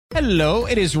Hello,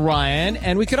 it is Ryan,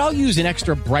 and we could all use an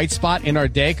extra bright spot in our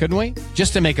day, couldn't we?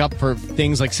 Just to make up for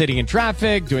things like sitting in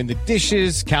traffic, doing the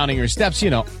dishes, counting your steps,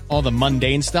 all the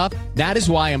mundane stuff. That is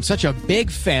why I'm such a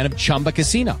big fan of Chumba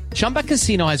Casino. Chumba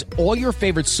Casino has all your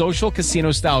favorite social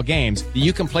casino-style games that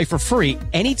you can play for free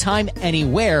anytime,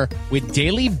 anywhere with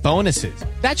daily bonuses.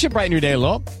 That should brighten your day a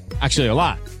little. Actually, a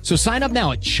lot. So sign up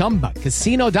now at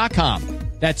ChumbaCasino.com.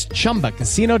 That's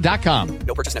ChumbaCasino.com.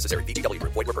 No purchase necessary. VGW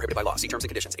Group. Void where prohibited by law. See terms and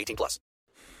conditions. 18+.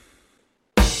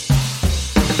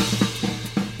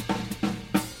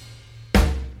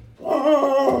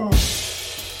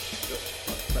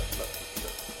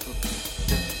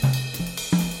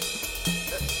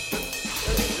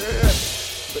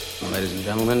 Ladies and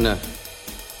gentlemen,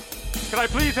 can I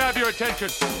please have your attention?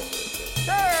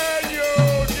 Can you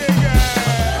dig it?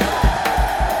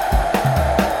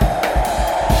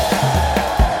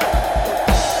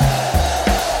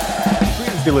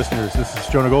 Dear listeners, this is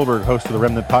Jonah Goldberg, host of the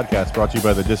Remnant Podcast, brought to you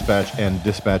by The Dispatch and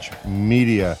Dispatch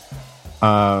Media.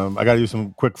 I got to do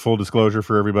some quick full disclosure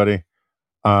for everybody.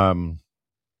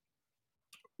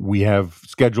 We have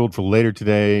scheduled for later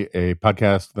today a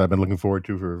podcast that I've been looking forward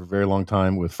to for a very long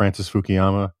time with Francis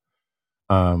Fukuyama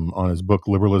on his book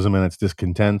Liberalism and Its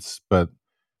Discontents, but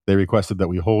they requested that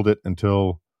we hold it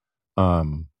until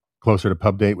closer to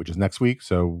pub date, which is next week,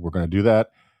 so we're going to do that.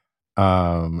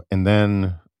 And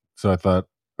then, so I thought,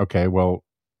 okay, well,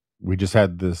 we just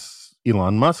had this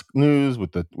Elon Musk news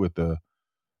with the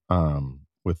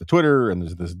Twitter, and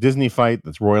there's this Disney fight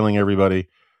that's roiling everybody.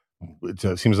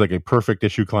 It seems like a perfect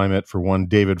issue climate for one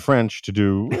David French to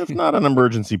do, if not an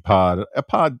emergency pod, a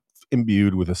pod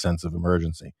imbued with a sense of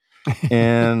emergency.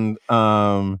 And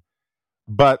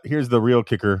but here's the real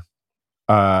kicker.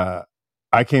 I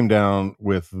came down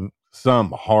with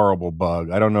some horrible bug.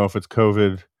 I don't know if it's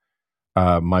COVID.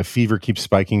 My fever keeps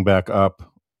spiking back up.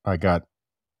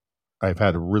 I've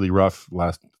had a really rough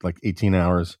last 18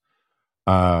 hours.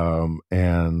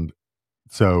 And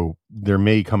so there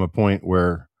may come a point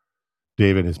where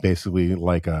David is basically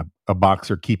like a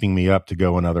boxer keeping me up to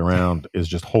go another round, is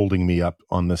just holding me up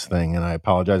on this thing. And I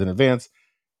apologize in advance.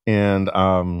 And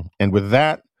with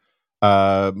that,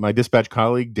 my Dispatch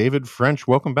colleague, David French,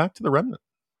 welcome back to the Remnant.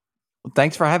 Well,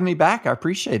 thanks for having me back. I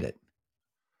appreciate it.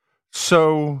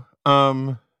 So,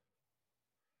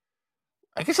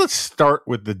 I guess let's start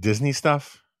with the Disney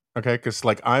stuff, okay? Because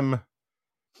I'm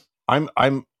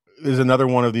there's another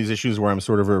one of these issues where I'm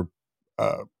sort of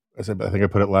I think I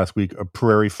put it last week, a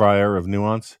prairie fire of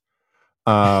nuance.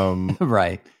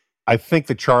 Right. I think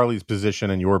that Charlie's position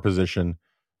and your position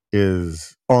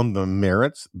is on the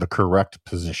merits, the correct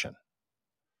position.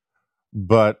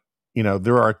 But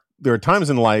there are times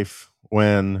in life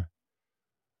when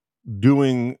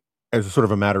doing as a sort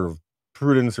of a matter of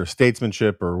prudence or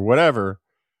statesmanship or whatever,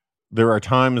 there are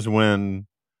times when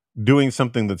doing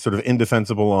something that's sort of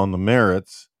indefensible on the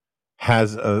merits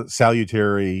has a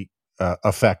salutary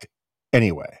effect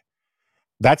anyway.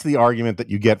 That's the argument that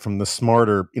you get from the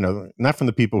smarter, not from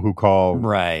the people who call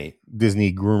right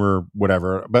Disney groomer,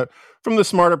 whatever, but from the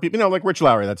smarter people, like Rich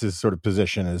Lowry. That's his sort of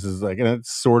position is like, and it's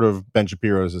sort of Ben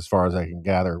Shapiro's as far as I can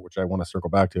gather, which I want to circle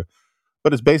back to.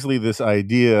 But it's basically this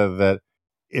idea that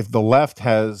if the left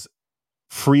has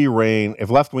free reign, if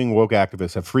left-wing woke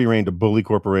activists have free reign to bully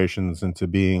corporations into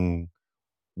being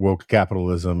woke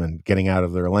capitalism and getting out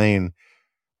of their lane,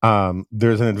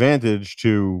 there's an advantage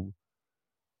to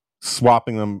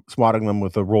swatting them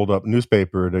with a rolled up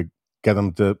newspaper to get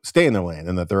them to stay in their lane,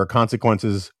 and that there are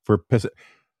consequences for,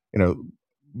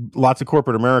 lots of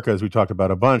corporate America, as we talked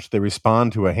about a bunch, they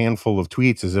respond to a handful of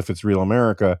tweets as if it's real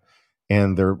America,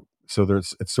 and it's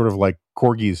sort of like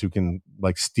corgis who can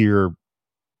steer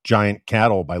giant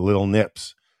cattle by little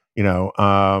nips,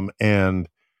 and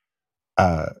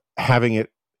having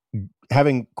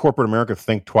corporate America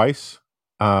think twice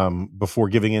before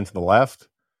giving in to the left,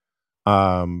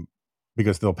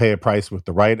 because they'll pay a price with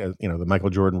the right, as the Michael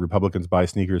Jordan Republicans buy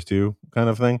sneakers too kind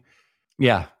of thing.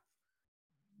 Yeah.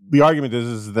 The argument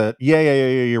is that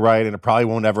you're right, and it probably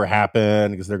won't ever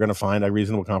happen because they're going to find a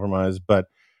reasonable compromise. But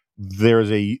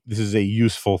this is a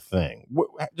useful thing.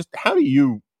 Just how do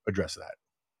you address that?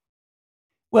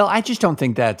 Well, I just don't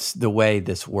think that's the way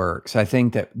this works. I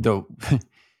think that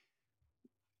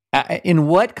in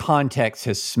what context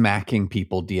has smacking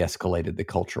people de-escalated the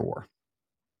culture war?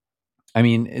 I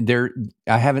mean,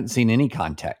 I haven't seen any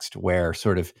context where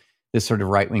this sort of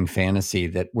right-wing fantasy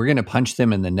that we're going to punch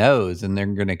them in the nose and they're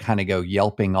going to kind of go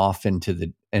yelping off into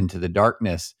the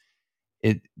darkness.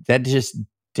 That just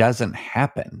doesn't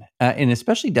happen, and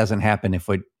especially doesn't happen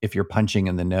if you're punching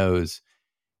in the nose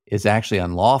is actually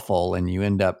unlawful and you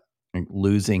end up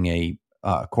losing a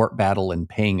court battle and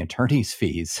paying attorney's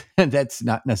fees. That's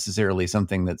not necessarily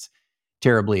something that's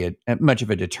terribly much of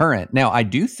a deterrent. Now, I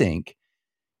do think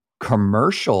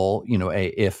commercial,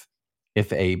 if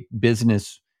a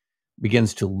business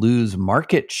begins to lose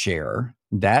market share,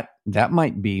 that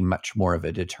might be much more of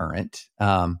a deterrent.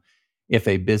 If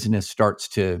a business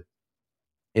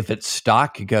if its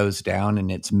stock goes down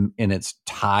and it's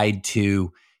tied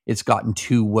to, it's gotten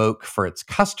too woke for its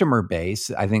customer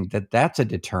base, I think that's a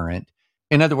deterrent.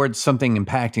 In other words, something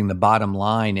impacting the bottom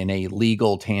line in a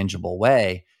legal, tangible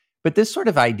way. But this sort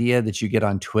of idea that you get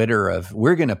on Twitter of,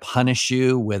 we're going to punish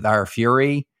you with our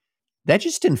fury, that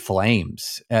just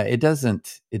inflames. It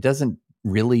doesn't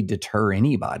really deter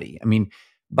anybody. I mean,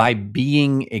 by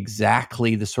being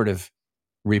exactly the sort of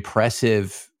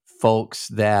repressive folks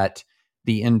that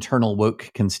the internal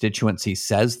woke constituency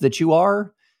says that you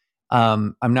are,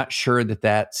 I'm not sure that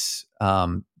that's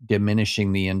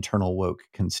diminishing the internal woke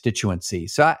constituency.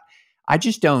 So I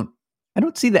don't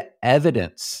see the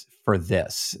evidence for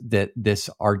this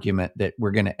argument that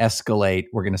we're going to escalate,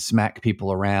 we're going to smack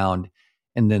people around,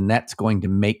 and then that's going to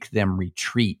make them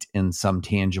retreat in some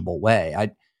tangible way.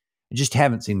 I just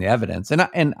haven't seen the evidence.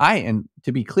 And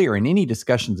to be clear, in any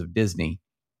discussions of Disney,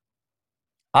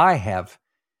 I have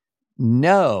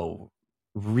no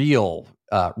real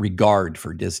regard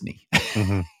for Disney.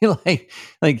 Mm-hmm.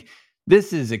 like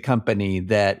this is a company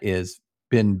that is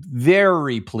been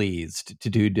very pleased to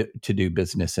do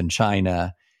business in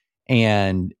China,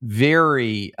 and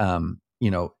very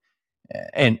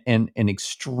and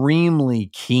extremely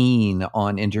keen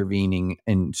on intervening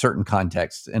in certain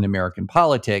contexts in American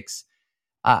politics.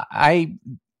 I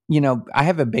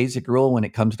have a basic rule when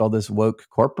it comes to all this woke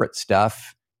corporate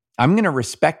stuff. I'm going to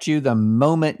respect you the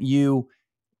moment you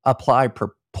apply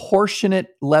proportionate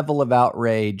level of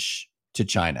outrage to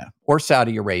China or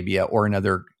Saudi Arabia or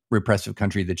another repressive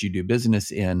country that you do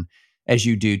business in, as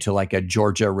you do to like a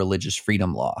Georgia religious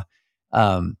freedom law.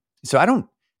 So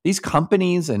these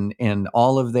companies and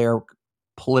all of their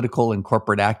political and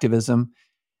corporate activism,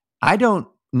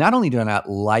 not only do I not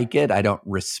like it, I don't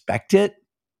respect it.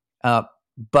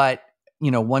 But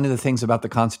one of the things about the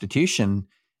Constitution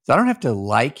is I don't have to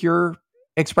like your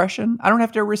expression. I don't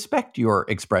have to respect your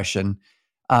expression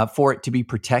for it to be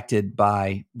protected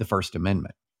by the First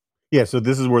Amendment. Yeah, so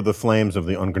this is where the flames of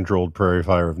the uncontrolled prairie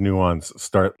fire of nuance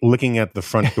start licking at the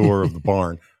front door of the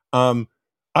barn.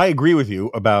 I agree with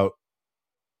you about,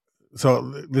 so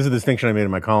this is a distinction I made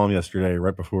in my column yesterday,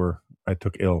 right before I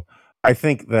took ill. I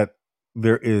think that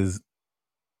there's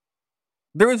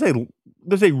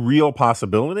a real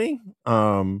possibility.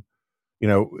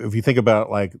 If you think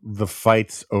about like the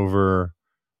fights over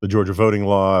the Georgia voting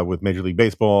law with Major League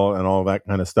Baseball and all that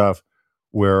kind of stuff,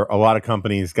 where a lot of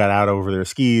companies got out over their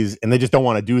skis and they just don't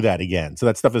want to do that again. So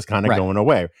that stuff is kind of going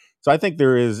away. So I think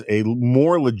there is a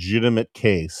more legitimate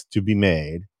case to be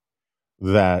made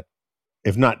that,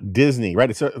 if not Disney, right?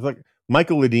 It's like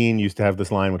Michael Ledeen used to have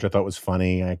this line, which I thought was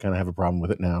funny. I kind of have a problem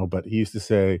with it now, but he used to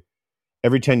say,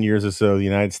 every 10 years or so, the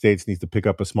United States needs to pick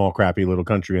up a small, crappy little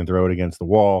country and throw it against the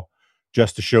wall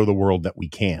just to show the world that we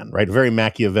can, right? A very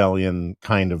Machiavellian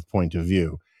kind of point of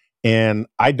view. And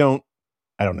I don't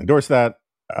endorse that.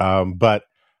 But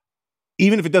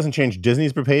even if it doesn't change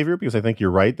Disney's behavior, because I think you're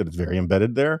right that it's very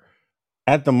embedded there,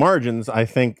 at the margins, I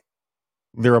think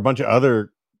there are a bunch of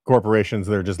other corporations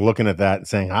that are just looking at that and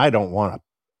saying, I don't want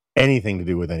anything to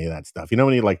do with any of that stuff.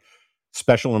 Any like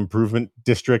special improvement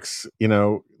districts,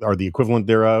 are the equivalent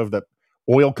thereof that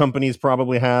oil companies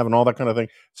probably have and all that kind of thing.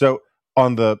 So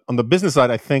on the business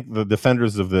side, I think the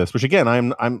defenders of this, which again,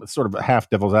 I'm sort of a half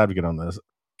devil's advocate on this,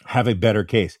 have a better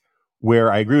case.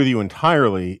 Where I agree with you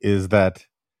entirely is that,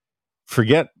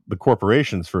 forget the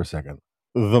corporations for a second,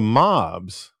 the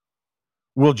mobs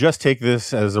will just take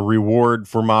this as a reward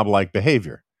for mob-like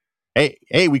behavior.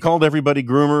 Hey, we called everybody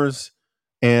groomers,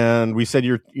 and we said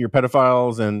you're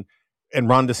pedophiles, and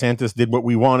Ron DeSantis did what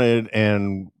we wanted,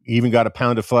 and he even got a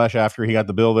pound of flesh after he got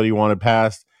the bill that he wanted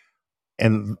passed.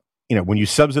 And when you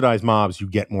subsidize mobs, you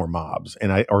get more mobs,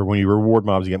 or when you reward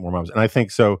mobs, you get more mobs. And I think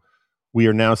so. We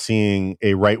are now seeing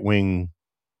a right wing.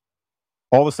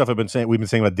 All the stuff we've been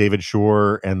saying about David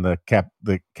Shore and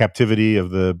the captivity of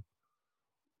the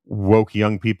woke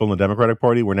young people in the Democratic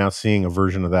Party. We're now seeing a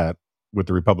version of that with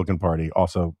the Republican Party,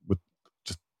 also with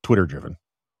just Twitter driven.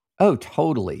 Oh,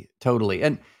 totally.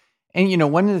 And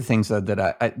one of the things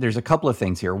that there's a couple of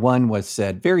things here. One was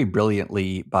said very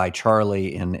brilliantly by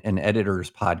Charlie in an editor's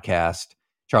podcast,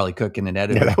 Charlie Cook in an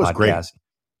editor's podcast. Great.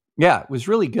 Yeah, it was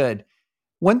really good.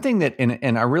 One thing that,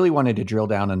 and I really wanted to drill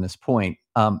down on this point,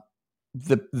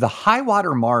 the high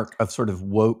water mark of sort of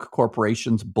woke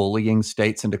corporations bullying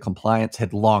states into compliance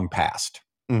had long passed.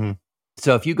 Mm-hmm.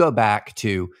 So if you go back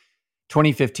to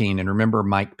 2015 and remember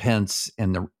Mike Pence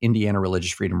and the Indiana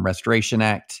Religious Freedom Restoration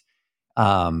Act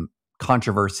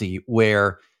controversy,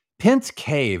 where Pence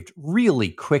caved really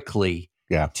quickly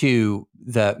to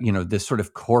this sort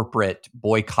of corporate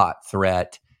boycott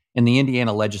threat, and the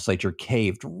Indiana legislature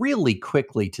caved really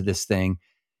quickly to this thing.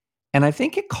 And I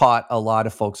think it caught a lot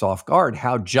of folks off guard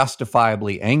how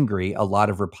justifiably angry a lot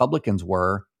of Republicans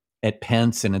were at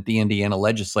Pence and at the Indiana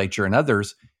legislature and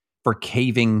others for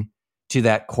caving to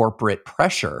that corporate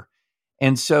pressure.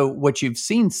 And so what you've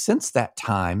seen since that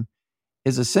time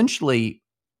is essentially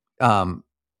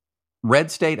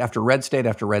red state after red state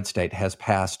after red state has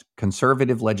passed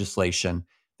conservative legislation.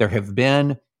 There have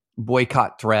been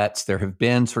boycott threats. There have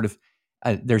been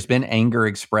there's been anger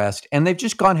expressed, and they've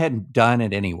just gone ahead and done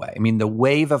it anyway. I mean, the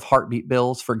wave of heartbeat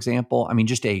bills, for example,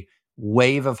 just a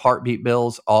wave of heartbeat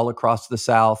bills all across the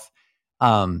South,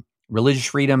 religious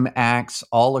freedom acts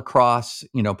all across,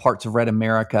 parts of red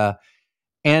America.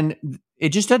 And it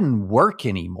just doesn't work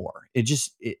anymore.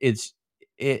 It's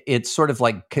sort of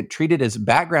like treated as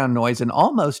background noise and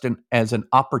almost as an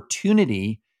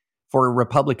opportunity for a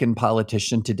Republican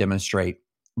politician to demonstrate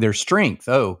their strength.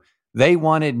 Oh, they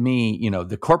wanted me,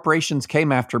 the corporations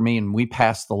came after me and we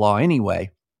passed the law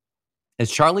anyway. As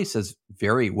Charlie says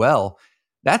very well,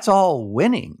 that's all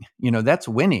winning. That's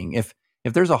winning. If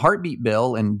there's a heartbeat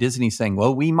bill and Disney's saying,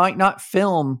 well, we might not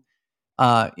film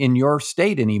in your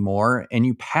state anymore, and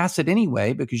you pass it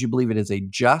anyway because you believe it is a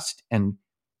just and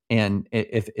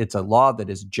if it's a law that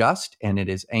is just and it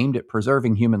is aimed at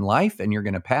preserving human life, and you're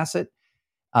going to pass it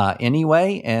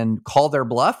anyway and call their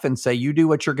bluff and say, you do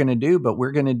what you're going to do, but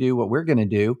we're going to do what we're going to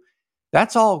do.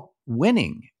 That's all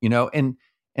winning, and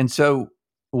so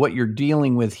what you're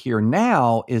dealing with here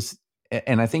now is,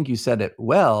 and I think you said it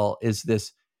well, is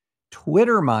this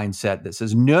Twitter mindset that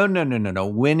says, no,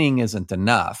 winning isn't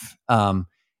enough.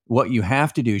 What you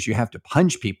have to do is you have to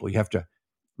punch people. You have to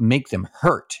make them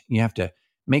hurt. You have to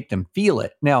make them feel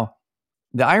it. Now,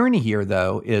 the irony here,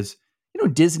 though, is,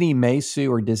 Disney may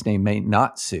sue or Disney may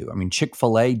not sue.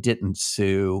 Chick-fil-A didn't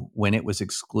sue when it was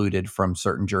excluded from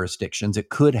certain jurisdictions. It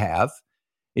could have.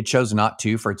 It chose not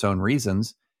to for its own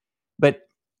reasons. But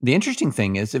the interesting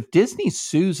thing is, if Disney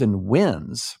sues and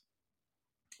wins,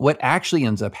 what actually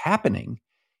ends up happening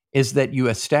is that you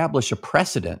establish a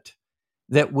precedent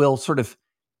that will sort of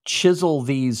chisel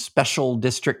these special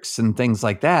districts and things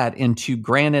like that into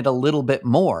granted a little bit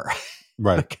more.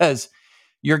 Right. Because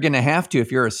you're going to have to,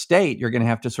 if you're a state, you're going to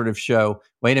have to sort of show,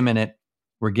 wait a minute,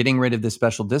 we're getting rid of this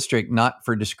special district, not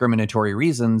for discriminatory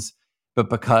reasons, but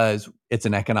because it's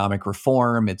an economic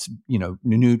reform. It's,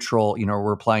 neutral,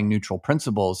 we're applying neutral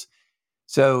principles.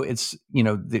 So it's,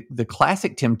 the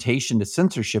classic temptation to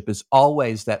censorship is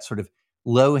always that sort of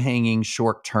low-hanging,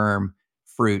 short-term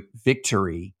fruit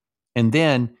victory. And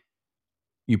then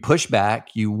you push back,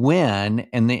 you win,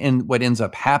 and what ends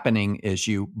up happening is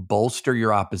you bolster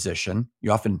your opposition.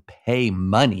 You often pay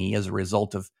money as a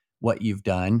result of what you've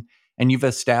done, and you've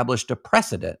established a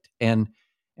precedent. And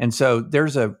so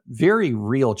there's a very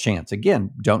real chance,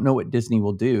 again, don't know what Disney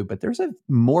will do, but there's a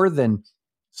more than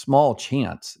small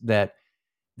chance that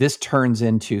this turns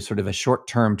into sort of a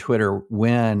short-term Twitter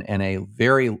win and a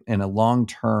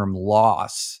long-term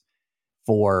loss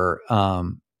for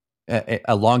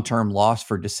a long-term loss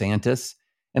for DeSantis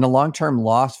and a long-term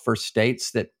loss for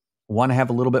states that want to have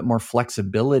a little bit more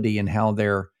flexibility in how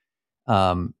they're,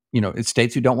 it's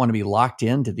states who don't want to be locked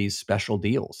into these special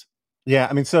deals.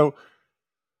 Yeah, so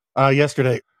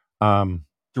yesterday, to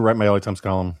write my LA Times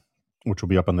column, which will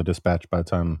be up on the Dispatch by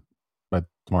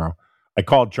tomorrow, I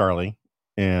called Charlie.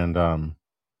 And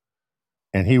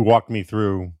he walked me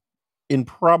through, in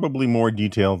probably more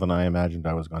detail than I imagined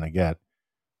I was going to get,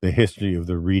 the history of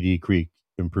the Reedy Creek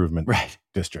Improvement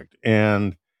District.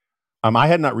 And I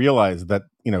had not realized that,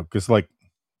 because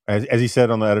as he said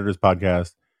on the editor's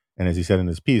podcast, and as he said in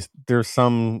his piece, there's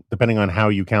some, depending on how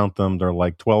you count them, there are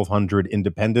like 1,200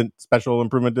 independent special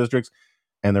improvement districts,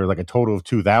 and there's like a total of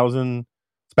 2,000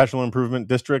 special improvement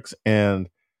districts. And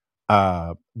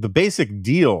the basic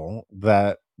deal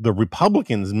that the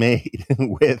Republicans made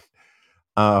with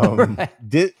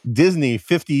Disney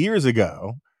 50 years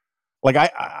ago, I'll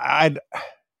get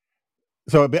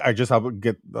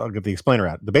the explainer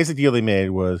out. The basic deal they made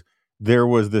was there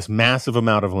was this massive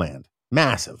amount of land,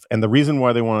 massive, and the reason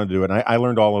why they wanted to do it, and I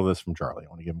learned all of this from Charlie. I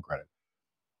want to give him credit.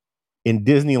 In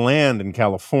Disneyland in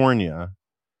California,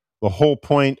 the whole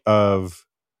point of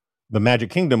the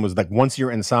Magic Kingdom was like, once you're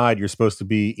inside, you're supposed to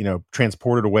be,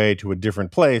 transported away to a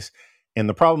different place. And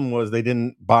the problem was they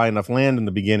didn't buy enough land in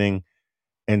the beginning.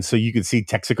 And so you could see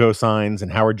Texaco signs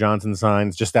and Howard Johnson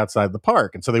signs just outside the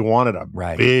park. And so they wanted a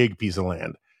big piece of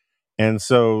land. And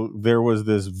so there was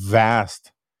this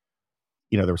vast,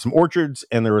 there were some orchards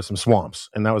and there were some swamps,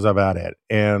 and that was about it.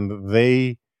 And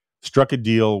they struck a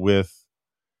deal with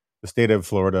the state of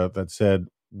Florida that said,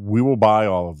 we will buy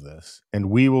all of this and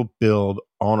we will build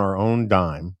on our own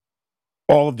dime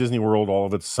all of Disney World, all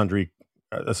of its sundry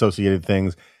associated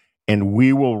things, and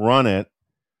we will run it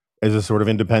as a sort of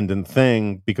independent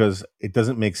thing, because it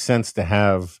doesn't make sense to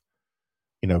have,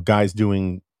 guys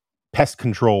doing pest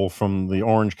control from the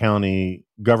Orange County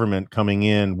government coming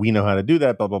in. We know how to do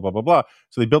that, blah, blah, blah, blah, blah.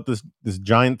 So they built this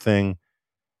giant thing,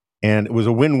 and it was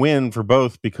a win-win for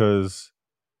both, because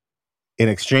in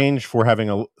exchange for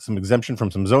having some exemption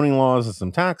from some zoning laws and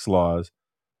some tax laws,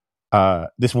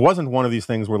 this wasn't one of these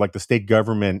things where like the state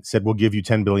government said, we'll give you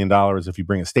 $10 billion if you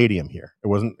bring a stadium here. It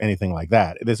wasn't anything like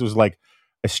that. This was like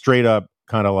a straight up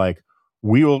kind of like,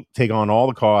 we will take on all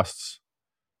the costs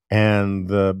and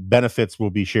the benefits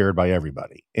will be shared by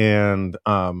everybody. And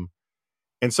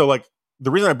so like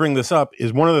the reason I bring this up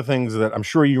is one of the things that I'm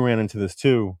sure you ran into this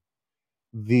too,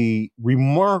 the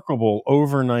remarkable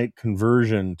overnight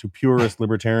conversion to purist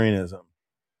libertarianism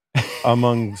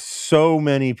among so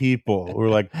many people who are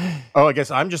like, oh, I guess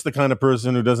I'm just the kind of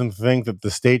person who doesn't think that the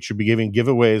state should be giving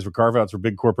giveaways or carve-outs for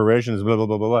big corporations, blah, blah,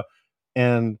 blah, blah, blah.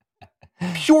 And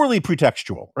purely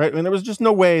pretextual, right? I mean, there was just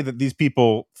no way that these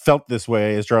people felt this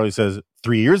way, as Charlie says,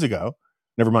 3 years ago,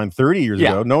 never mind 30 years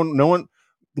ago. No one,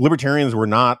 libertarians were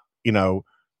not,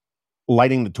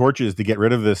 lighting the torches to get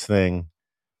rid of this thing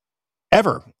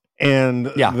ever. And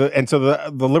so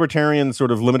the libertarian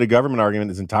sort of limited government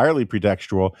argument is entirely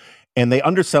pretextual, and they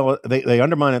undersell it. They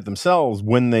undermine it themselves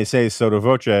when they say sotto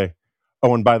voce,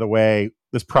 oh, and by the way,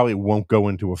 this probably won't go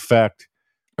into effect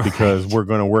because we're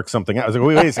going to work something out. I was like,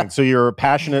 wait a second. So you're a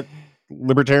passionate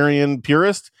libertarian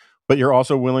purist, but you're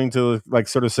also willing to like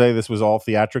sort of say this was all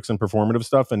theatrics and performative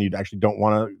stuff, and you actually don't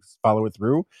want to follow it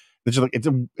through. It's just like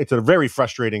it's a very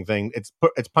frustrating thing. It's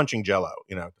punching Jello,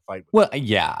 to fight with. Well,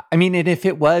 yeah. I mean, and if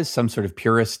it was some sort of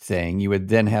purist thing, you would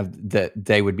then have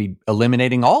they would be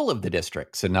eliminating all of the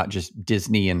districts and not just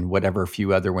Disney and whatever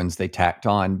few other ones they tacked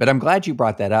on. But I'm glad you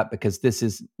brought that up, because this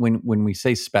is when we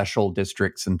say special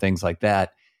districts and things like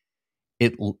that,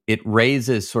 it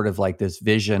raises sort of like this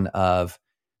vision of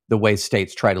the way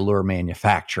states try to lure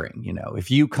manufacturing.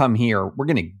 If you come here, we're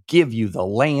going to give you the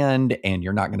land and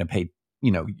you're not going to pay,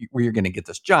 you're going to get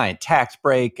this giant tax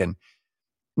break. And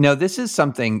no, this is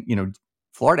something,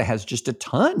 Florida has just a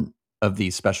ton of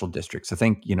these special districts. I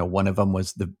think, one of them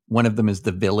is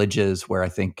the Villages, where I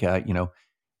think,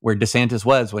 where DeSantis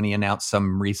was when he announced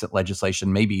some recent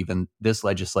legislation, maybe even this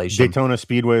legislation. Daytona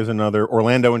Speedway is another.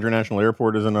 Orlando International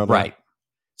Airport is another. Right.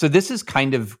 So this is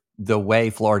kind of the way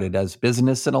Florida does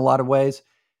business in a lot of ways.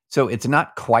 So it's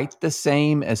not quite the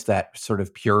same as that sort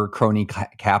of pure crony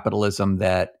capitalism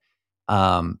that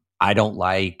I don't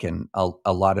like, and a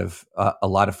lot of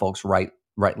folks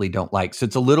rightly don't like. So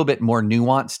it's a little bit more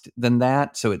nuanced than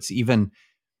that. So it's even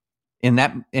in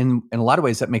a lot of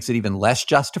ways that makes it even less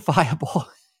justifiable,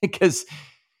 because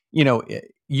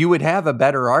you would have a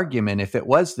better argument if it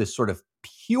was this sort of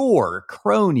pure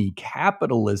crony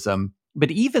capitalism. But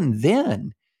even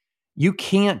then, you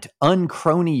can't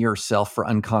uncrony yourself for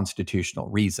unconstitutional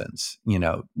reasons,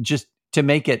 just to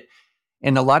make it.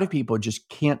 And a lot of people just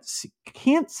can't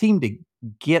seem to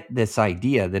get this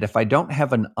idea that if I don't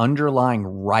have an underlying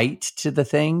right to the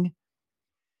thing,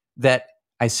 that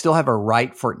I still have a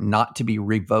right for it not to be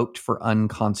revoked for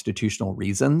unconstitutional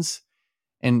reasons.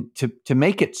 And to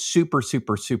make it super,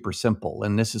 super, super simple,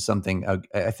 and this is something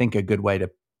I think a good way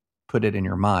to put it in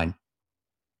your mind.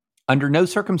 Under no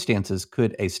circumstances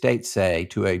could a state say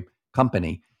to a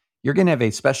company, you're going to have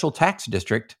a special tax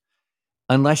district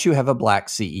unless you have a black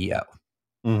CEO.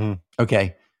 Mm-hmm.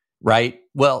 Okay. Right.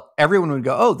 Well, everyone would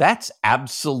go, oh, that's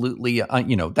absolutely,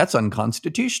 that's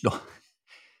unconstitutional.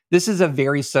 This is a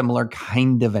very similar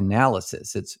kind of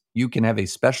analysis. It's you can have a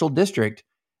special district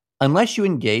unless you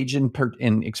engage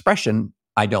in expression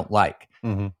I don't like.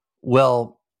 Mm-hmm.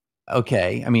 Well,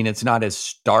 okay. I mean, it's not as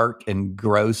stark and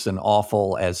gross and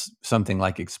awful as something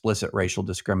like explicit racial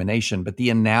discrimination, but the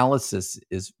analysis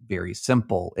is very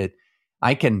simple. It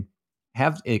can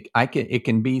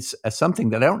be something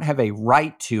that I don't have a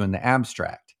right to in the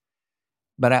abstract,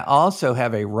 but I also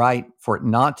have a right for it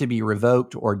not to be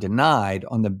revoked or denied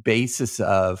on the basis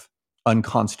of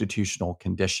unconstitutional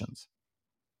conditions.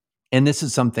 And this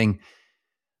is something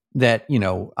that,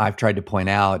 I've tried to point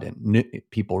out and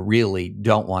people really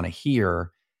don't want to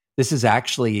hear. This is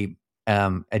actually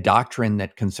a doctrine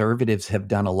that conservatives have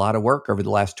done a lot of work over the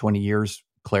last 20 years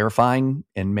clarifying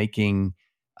and making,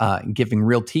 giving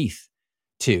real teeth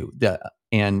to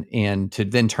and to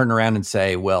then turn around and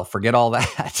say, well, forget all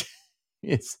that.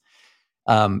 It's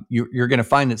you're going to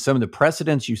find that some of the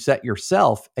precedents you set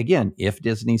yourself, again, if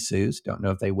Disney sues, don't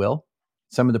know if they will,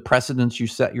 some of the precedents you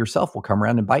set yourself will come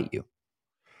around and bite you.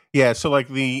 Yeah. So like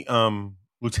the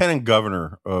lieutenant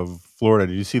governor of Florida,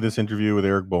 did you see this interview with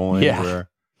Eric Bolling? Yeah. Where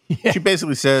she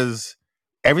basically says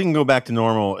everything can go back to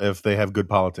normal if they have good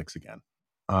politics again.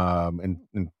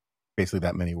 In basically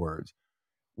that many words,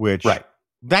 which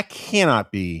that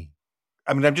cannot be.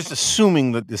 I mean, I'm just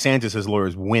assuming that DeSantis'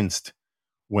 lawyers winced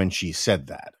when she said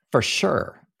that. For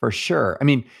sure. I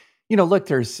mean, look,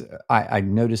 I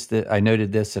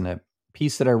noted this in a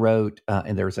piece that I wrote,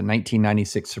 and there was a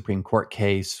 1996 Supreme Court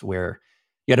case where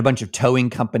you had a bunch of towing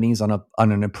companies on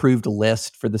an approved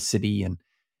list for the city,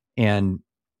 and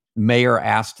mayor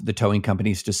asked the towing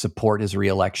companies to support his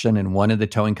reelection, and one of the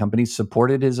towing companies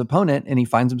supported his opponent, and he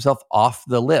finds himself off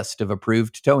the list of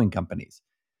approved towing companies.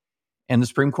 And the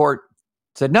Supreme Court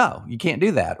said, no, you can't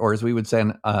do that. Or as we would say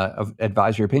in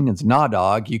advisory opinions, nah,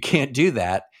 dog, you can't do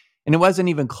that. And it wasn't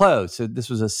even close. So this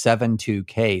was a 7-2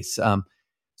 case.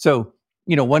 So,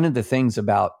 one of the things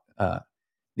about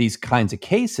these kinds of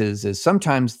cases is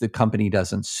sometimes the company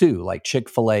doesn't sue, like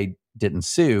Chick-fil-A didn't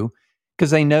sue,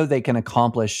 because they know they can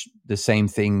accomplish the same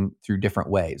thing through different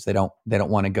ways. They don't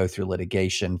want to go through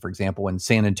litigation. For example, when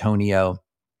San Antonio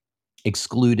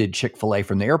excluded Chick-fil-A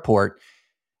from the airport,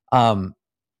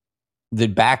 the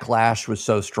backlash was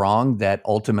so strong that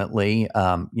ultimately,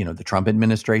 the Trump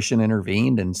administration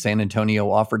intervened and San Antonio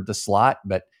offered the slot,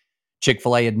 but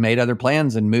Chick-fil-A had made other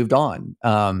plans and moved on.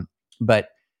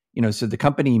 So the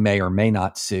company may or may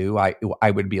not sue.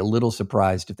 I would be a little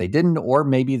surprised if they didn't, or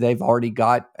maybe they've already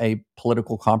got a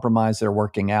political compromise they're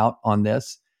working out on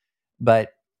this. But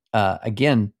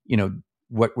again,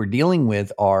 what we're dealing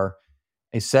with are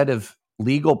a set of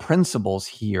legal principles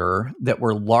here that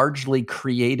were largely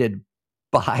created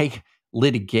by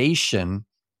litigation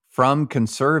from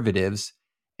conservatives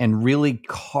and really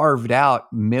carved out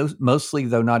mostly,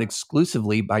 though not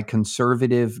exclusively, by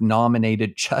conservative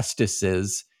nominated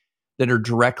justices that are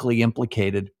directly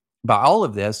implicated by all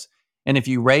of this. And if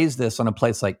you raise this on a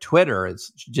place like Twitter,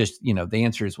 it's just, the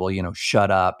answer is, well,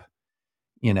 shut up,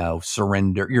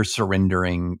 surrender, you're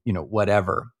surrendering,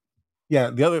 whatever. Yeah.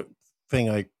 The other thing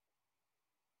I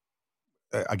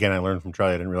learned from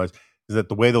Charlie, I didn't realize, is that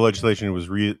the way the legislation was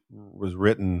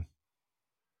written,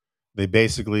 they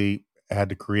basically had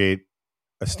to create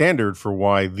a standard for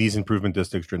why these improvement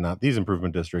districts are not these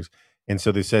improvement districts. And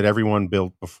so they said everyone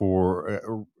built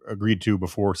agreed to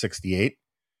before 68.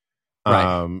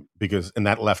 Right. And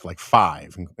that left like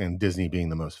 5, and Disney being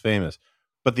the most famous.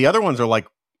 But the other ones are like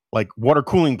water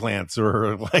cooling plants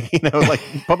or like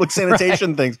public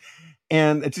sanitation things.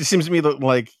 And it just seems to me that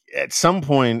like at some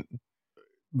point,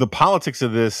 the politics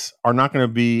of this are not going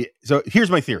to be. So here's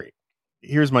my theory.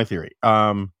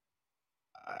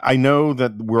 I know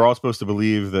that we're all supposed to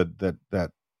believe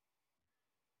that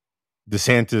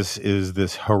DeSantis is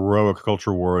this heroic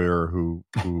culture warrior who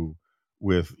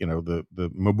with the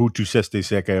Mobutu Sese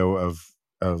Seko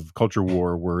of culture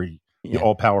war, where the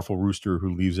all powerful rooster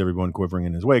who leaves everyone quivering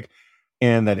in his wake,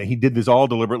 and that he did this all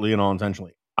deliberately and all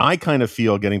intentionally. I kind of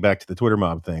feel, getting back to the Twitter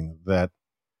mob thing, that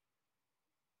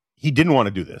he didn't want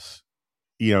to do this.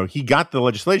 He got the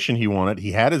legislation he wanted.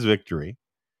 He had his victory,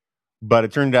 but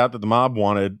it turned out that the mob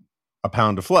wanted a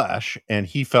pound of flesh, and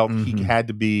he felt he had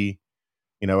to be,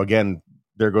 again,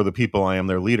 there go the people, I am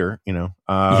their leader.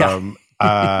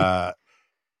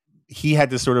 He had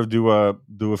to sort of do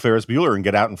a Ferris Bueller and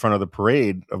get out in front of the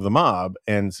parade of the mob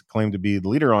and claim to be the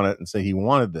leader on it and say he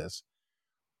wanted this.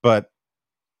 But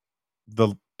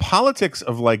the politics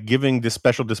of like giving this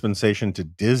special dispensation to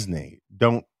Disney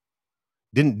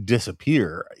didn't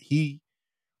disappear.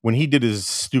 When he did his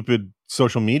stupid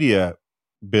social media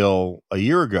bill a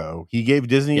year ago, he gave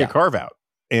Disney a carve out,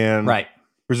 and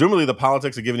presumably the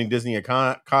politics of giving Disney a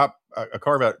carve out,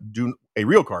 a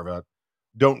real carve out,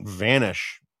 don't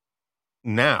vanish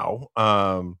now.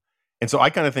 And so I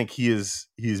kind of think he's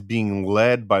being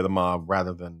led by the mob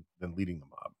rather than leading the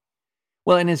mob.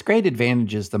 Well, and his great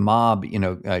advantage is the mob.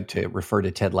 To refer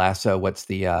to Ted Lasso, what's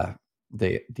the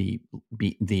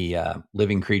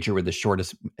living creature with the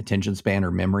shortest attention span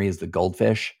or memory is the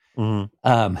goldfish.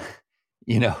 Mm-hmm.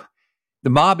 The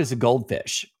mob is a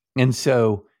goldfish. And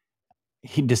so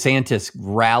DeSantis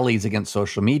rallies against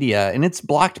social media, and it's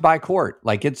blocked by court.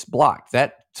 Like, it's blocked.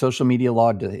 That social media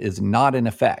law is not in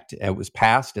effect. It was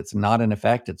passed. It's not in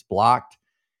effect. It's blocked.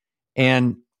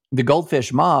 And the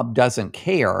goldfish mob doesn't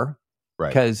care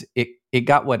because it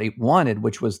got what it wanted,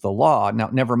 which was the law. Now,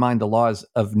 never mind the laws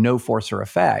of no force or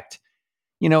effect.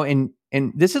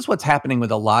 And this is what's happening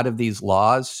with a lot of these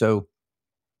laws. So,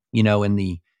 in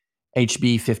the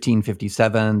HB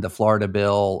 1557, the Florida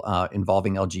bill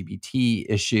involving LGBT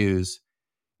issues,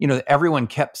 everyone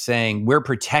kept saying, we're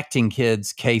protecting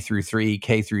kids K through 3,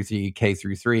 K through 3, K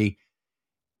through 3.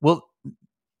 Well,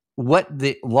 what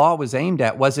the law was aimed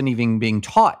at wasn't even being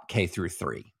taught K through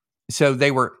 3. So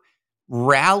they were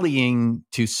rallying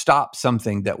to stop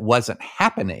something that wasn't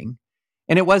happening.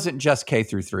 And it wasn't just K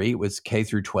through 3, it was K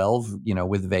through 12,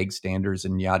 with vague standards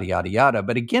and yada, yada, yada.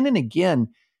 But again and again,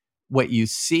 what you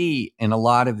see in a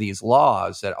lot of these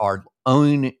laws that are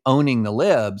owning the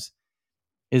libs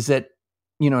is that,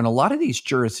 in a lot of these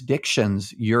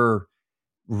jurisdictions, you're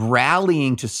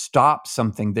rallying to stop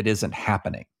something that isn't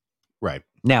happening. Right.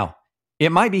 Now,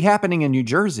 it might be happening in New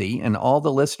Jersey, and all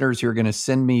the listeners who are going to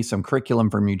send me some curriculum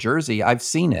from New Jersey, I've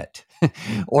seen it.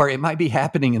 Or it might be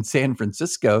happening in San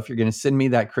Francisco if you're going to send me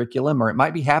that curriculum, or it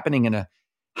might be happening in a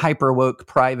hyper woke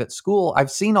private school. I've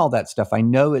seen all that stuff. I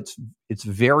know it's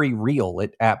very real.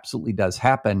 It absolutely does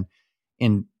happen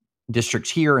in districts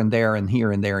here and there and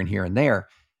here and there and here and there.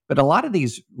 But a lot of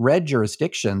these red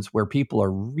jurisdictions where people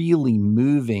are really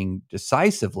moving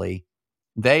decisively,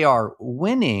 they are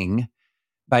winning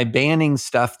by banning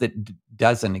stuff that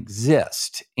doesn't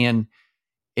exist.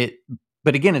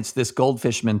 But again, it's this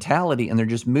goldfish mentality, and they're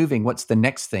just moving. What's the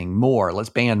next thing? More. Let's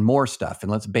ban more stuff,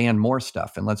 and let's ban more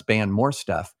stuff, and let's ban more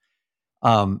stuff.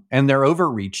 And they're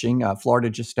overreaching. Florida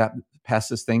just passed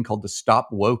this thing called the Stop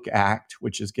Woke Act,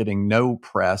 which is getting no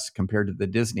press compared to the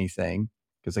Disney thing,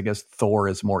 because I guess Thor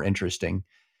is more interesting.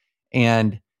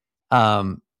 And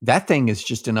that thing is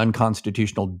just an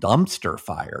unconstitutional dumpster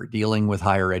fire dealing with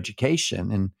higher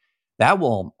education. And that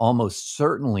will almost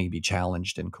certainly be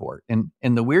challenged in court. And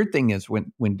the weird thing is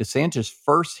when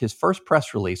DeSantis his first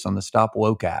press release on the Stop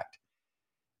Woke Act,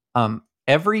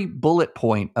 every bullet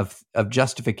point of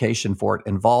justification for it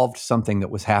involved something that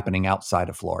was happening outside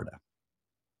of Florida.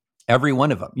 Every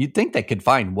one of them. You'd think they could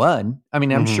find one. I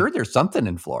mean, I'm sure there's something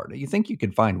in Florida. You think you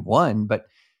could find one, but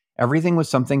everything was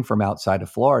something from outside of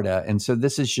Florida. And so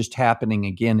this is just happening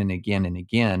again and again and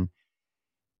again.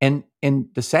 And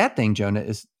the sad thing, Jonah,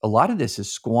 is a lot of this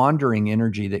is squandering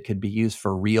energy that could be used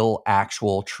for real,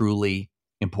 actual, truly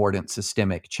important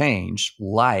systemic change,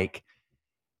 like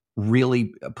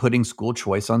really putting school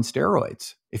choice on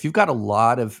steroids. If you've got a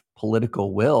lot of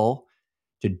political will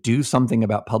to do something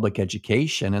about public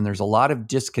education, and there's a lot of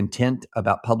discontent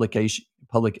about public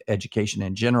education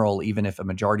in general, even if a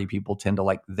majority of people tend to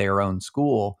like their own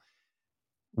school,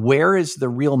 where is the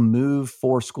real move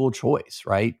for school choice,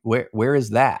 right? Where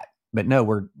is that? But no,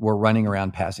 we're running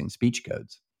around passing speech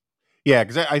codes. Yeah,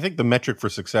 because I think the metric for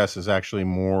success is actually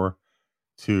more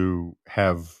to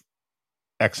have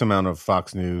X amount of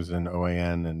Fox News and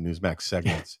OAN and Newsmax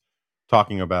segments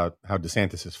talking about how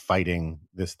DeSantis is fighting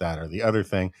this, that, or the other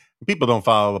thing. People don't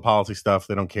follow the policy stuff;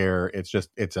 they don't care. It's just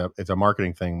it's a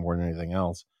marketing thing more than anything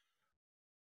else.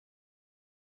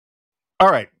 All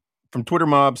right, from Twitter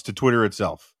mobs to Twitter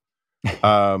itself,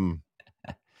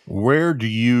 where do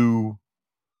you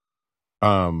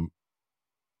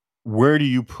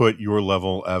put your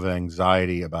level of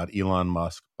anxiety about Elon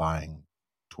Musk buying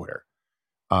Twitter?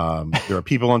 There are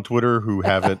people on Twitter who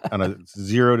have it on a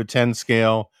 0 to 10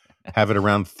 scale, have it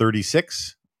around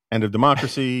 36, end of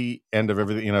democracy, end of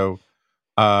everything,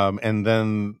 and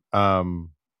then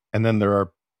there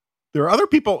are other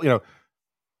people,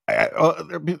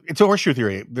 it's a horseshoe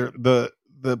theory. The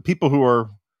people who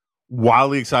are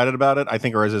wildly excited about it, I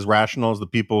think, are as rational as the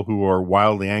people who are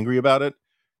wildly angry about it,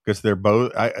 because they're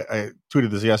both. I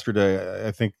tweeted this yesterday.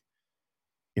 I think,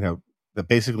 that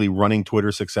basically running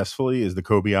Twitter successfully is the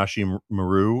Kobayashi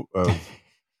Maru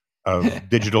of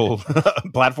digital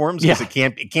platforms. Yeah.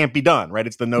 It can't be done, right?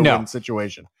 It's the no-win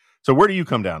situation. So where do you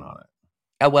come down on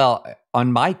it? Well,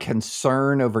 on my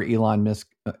concern over Elon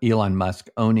Musk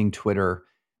owning Twitter,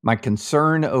 my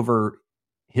concern over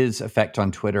his effect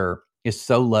on Twitter is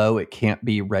so low it can't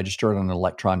be registered on an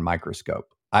electron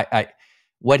microscope.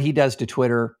 What he does to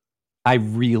Twitter, I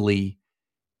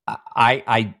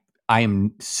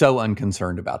am so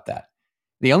unconcerned about that.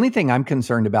 The only thing I'm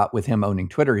concerned about with him owning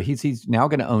Twitter, he's now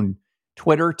going to own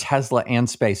Twitter, Tesla, and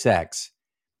SpaceX.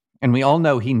 And we all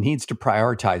know he needs to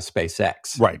prioritize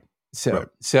SpaceX. Right.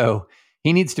 So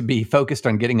he needs to be focused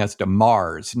on getting us to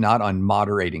Mars, not on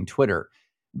moderating Twitter.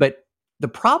 But the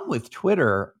problem with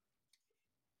Twitter,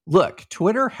 look,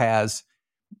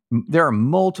 there are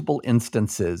multiple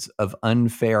instances of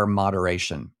unfair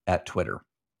moderation at Twitter.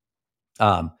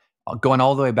 Going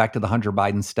all the way back to the Hunter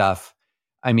Biden stuff.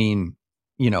 I mean,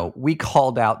 we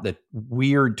called out the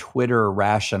weird Twitter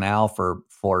rationale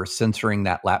for censoring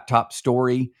that laptop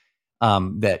story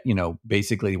that,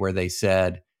 basically where they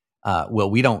said, well,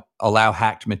 we don't allow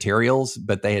hacked materials,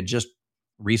 but they had just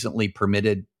recently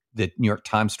permitted the New York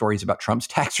Times stories about Trump's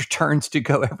tax returns to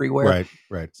go everywhere.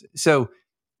 Right. So,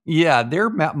 yeah, there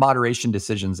are moderation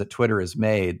decisions that Twitter has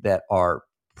made that are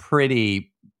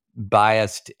pretty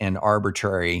biased and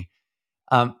arbitrary.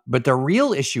 But the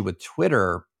real issue with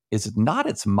Twitter is not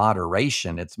its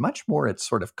moderation. It's much more its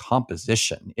sort of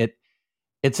composition.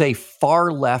 It's a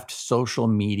far left social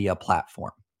media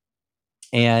platform.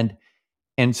 And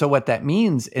so what that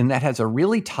means, and that has a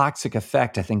really toxic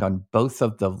effect, I think, on both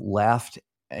of the left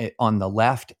and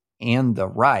the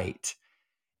right,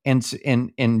 and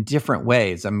in different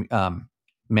ways.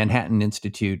 Manhattan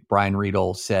Institute, Brian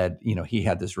Riedel said, he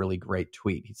had this really great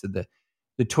tweet. He said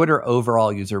the Twitter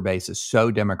overall user base is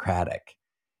so democratic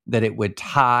that it would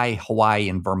tie Hawaii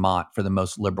and Vermont for the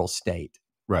most liberal state.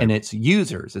 Right. And its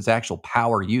users, its actual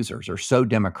power users, are so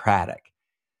democratic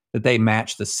that they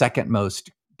match the second most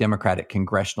Democratic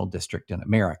congressional district in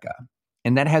America.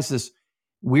 And that has this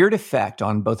weird effect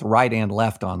on both right and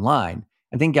left online.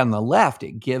 I think on the left,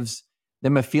 it gives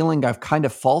them a feeling of kind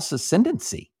of false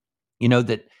ascendancy,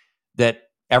 that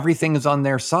everything is on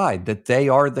their side, that they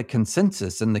are the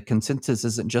consensus, and the consensus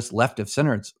isn't just left of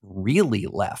center, it's really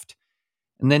left.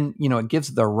 And then, it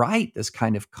gives the right this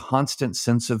kind of constant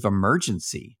sense of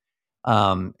emergency.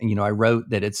 I wrote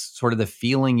that it's sort of the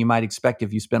feeling you might expect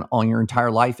if you spent all your entire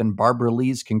life in Barbara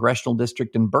Lee's congressional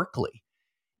district in Berkeley.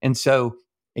 And so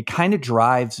it kind of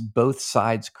drives both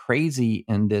sides crazy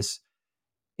in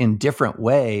different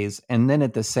ways. And then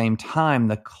at the same time,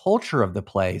 the culture of the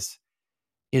place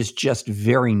is just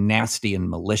very nasty and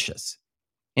malicious.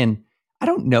 And I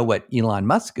don't know what Elon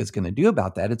Musk is going to do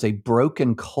about that. It's a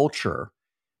broken culture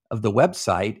of the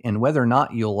website, and whether or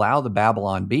not you allow the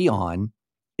Babylon Bee on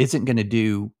isn't going to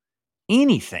do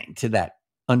anything to that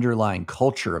underlying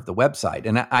culture of the website.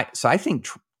 And I think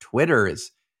Twitter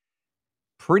is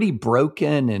pretty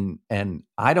broken, and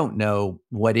I don't know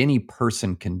what any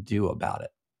person can do about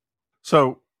it.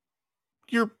 So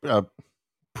you're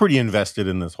pretty invested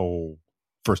in this whole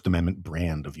First Amendment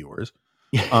brand of yours.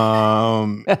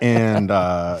 And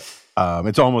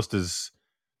it's almost as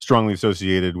strongly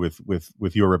associated with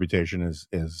your reputation as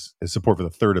support for the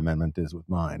Third Amendment is with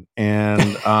mine.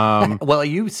 And well,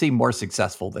 you seem more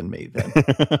successful than me then.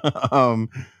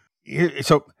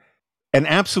 So an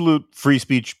absolute free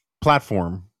speech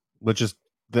platform, which is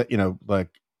that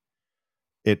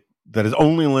that is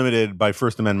only limited by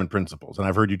First Amendment principles. And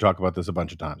I've heard you talk about this a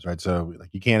bunch of times, right? So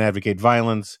you can't advocate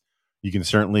violence. You can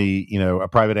certainly, a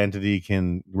private entity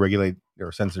can regulate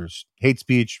or censor hate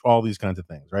speech, all these kinds of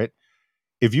things, right?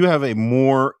 If you have a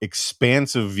more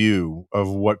expansive view of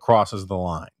what crosses the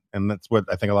line, and that's what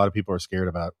I think a lot of people are scared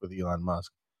about with Elon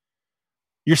Musk,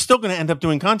 you're still going to end up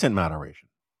doing content moderation.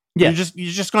 Yeah.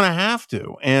 You're just going to have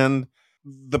to. And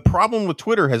the problem with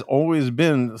Twitter has always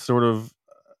been sort of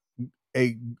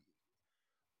a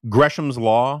Gresham's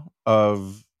law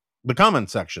of the comment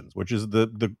sections, which is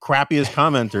the crappiest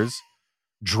commenters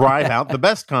drive out the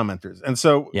best commenters. And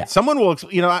so someone will,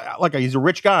 he's a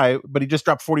rich guy, but he just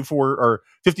dropped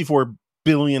 $54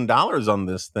 billion on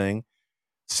this thing.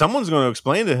 Someone's going to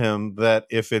explain to him that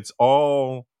if it's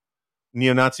all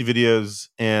neo-Nazi videos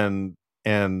and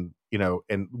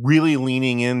really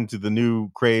leaning into the new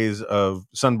craze of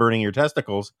sunburning your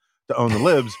testicles to own the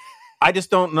libs, I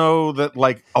just don't know that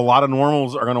a lot of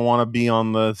normals are going to want to be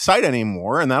on the site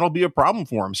anymore, and that'll be a problem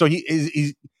for him. So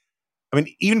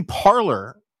even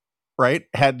Parler, right,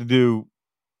 had to do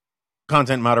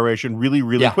content moderation really,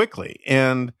 really quickly.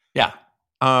 And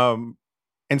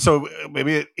and so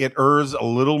maybe it errs a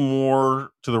little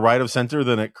more to the right of center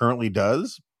than it currently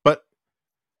does. But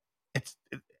this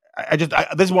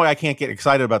is why I can't get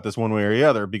excited about this one way or the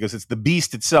other, because it's the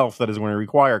beast itself that is going to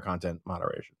require content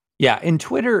moderation. Yeah, and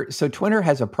Twitter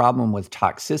has a problem with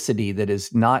toxicity that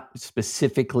is not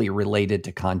specifically related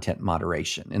to content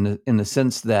moderation, in the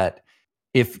sense that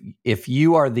if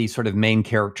you are the sort of main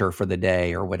character for the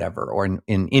day or whatever, or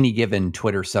in any given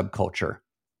Twitter subculture,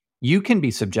 you can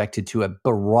be subjected to a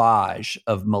barrage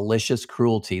of malicious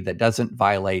cruelty that doesn't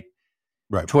violate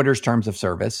Twitter's terms of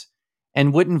service,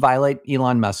 and wouldn't violate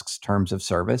Elon Musk's terms of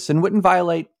service, and wouldn't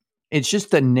violate. It's just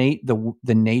the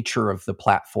nature of the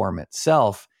platform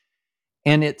itself.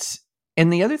 And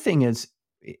the other thing is,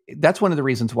 that's one of the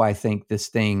reasons why I think this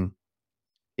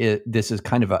is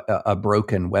kind of a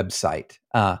broken website,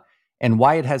 and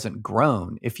why it hasn't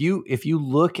grown. If you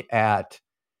look at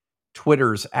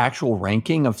Twitter's actual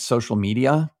ranking of social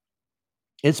media,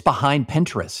 it's behind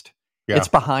Pinterest. Yeah. It's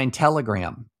behind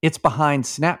Telegram. It's behind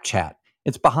Snapchat.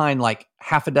 It's behind like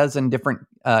half a dozen different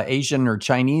Asian or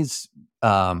Chinese,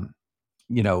 social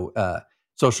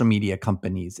media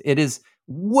companies. It is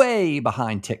way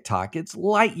behind TikTok. It's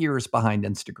light years behind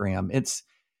Instagram.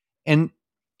 And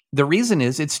the reason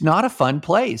is it's not a fun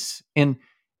place. And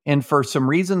for some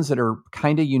reasons that are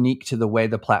kind of unique to the way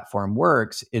the platform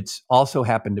works, it's also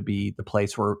happened to be the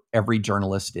place where every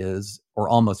journalist is, or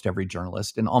almost every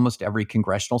journalist and almost every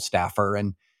congressional staffer.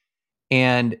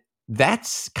 And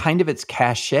that's kind of its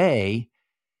cachet.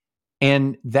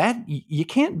 And that you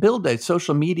can't build a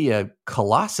social media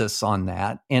colossus on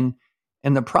that. And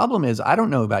the problem is, I don't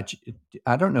know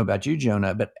about you,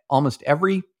 Jonah, but almost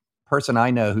every person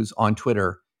I know who's on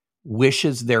Twitter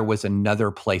wishes there was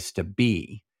another place to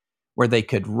be where they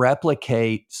could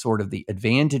replicate sort of the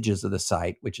advantages of the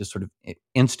site, which is sort of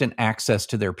instant access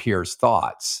to their peers'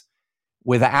 thoughts,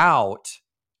 without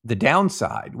the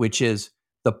downside, which is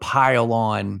the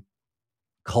pile-on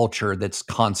culture that's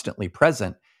constantly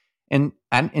present. And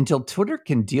until Twitter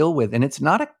can deal with, and it's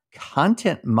not a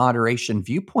content moderation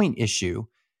viewpoint issue,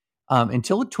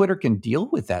 until Twitter can deal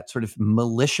with that sort of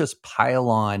malicious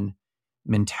pile-on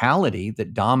mentality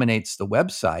that dominates the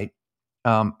website,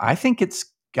 I think it's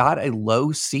got a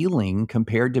low ceiling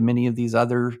compared to many of these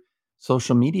other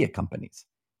social media companies.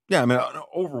 Yeah, I mean, an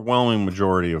overwhelming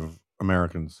majority of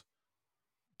Americans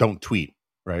don't tweet,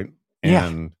 right?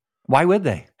 And why would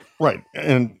they? Right.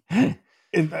 And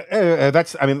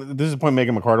that's, I mean, this is a point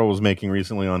Megan McArdle was making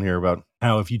recently on here about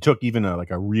how if you took even a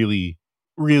really,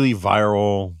 really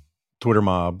viral Twitter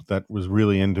mob that was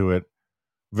really into it,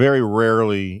 very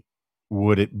rarely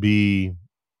would it be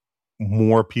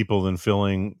more people than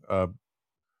filling a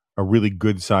really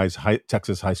good sized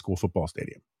Texas high school football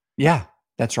stadium. Yeah,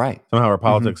 that's right. Somehow our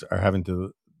politics are having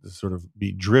to sort of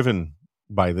be driven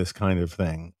by this kind of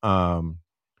thing.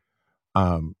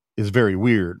 Is very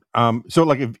weird. So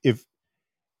like if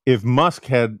Musk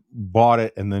had bought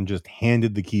it and then just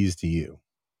handed the keys to you,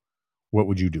 what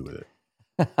would you do with it?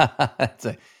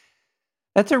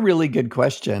 That's a really good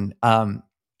question.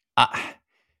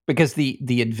 Because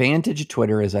the advantage of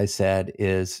Twitter, as I said,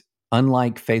 is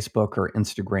unlike Facebook or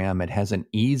Instagram, it has an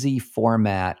easy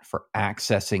format for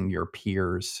accessing your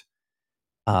peers'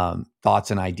 thoughts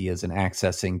and ideas and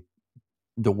accessing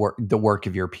the work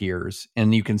of your peers.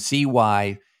 And you can see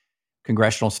why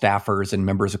congressional staffers and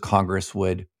members of Congress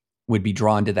would be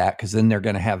drawn to that, because then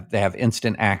they have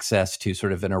instant access to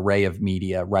sort of an array of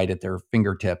media right at their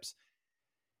fingertips.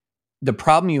 The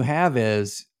problem you have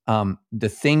is the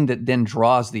thing that then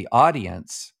draws the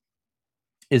audience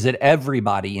is that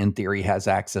everybody in theory has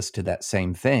access to that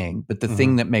same thing. But the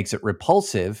thing that makes it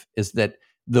repulsive is that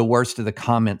the worst of the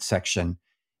comment section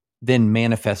then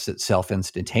manifests itself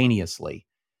instantaneously.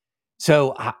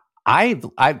 So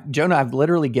Jonah, I've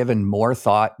literally given more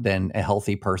thought than a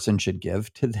healthy person should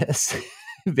give to this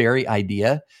very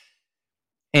idea.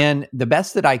 And the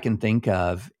best that I can think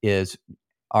of is,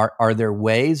 are there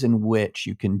ways in which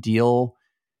you can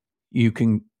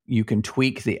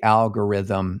tweak the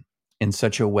algorithm in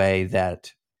such a way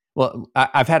that, well,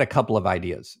 I've had a couple of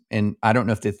ideas, and I don't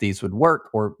know if these would work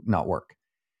or not work.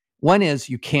 One is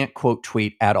you can't quote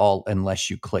tweet at all unless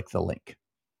you click the link.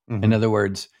 In other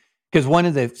words, because one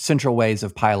of the central ways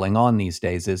of piling on these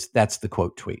days is that's the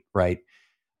quote tweet, right?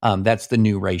 That's the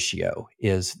new ratio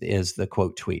is the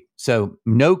quote tweet. So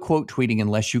no quote tweeting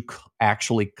unless you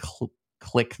actually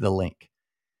click the link.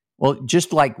 Well,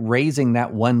 just like raising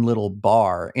that one little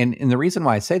bar. And the reason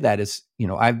why I say that is,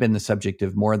 I've been the subject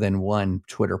of more than one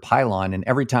Twitter pylon. And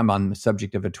every time I'm the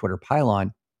subject of a Twitter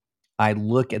pylon, I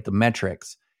look at the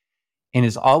metrics, and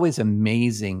it's always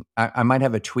amazing. I might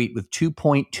have a tweet with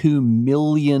 2.2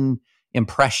 million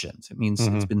impressions. It means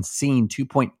it's been seen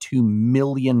 2.2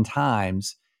 million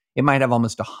times. It might have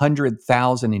almost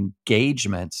 100,000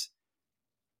 engagements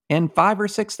and 5,000 or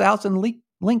 6,000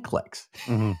 link clicks.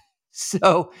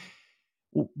 So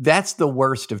that's the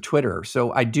worst of Twitter.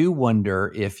 So I do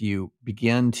wonder if you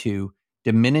begin to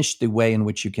diminish the way in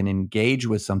which you can engage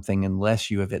with something unless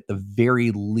you have at the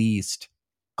very least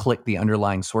click the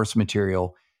underlying source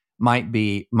material, might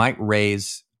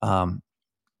raise a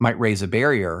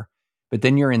barrier. But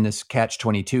then you're in this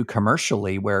catch-22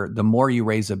 commercially, where the more you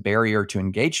raise a barrier to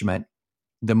engagement,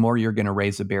 the more you're going to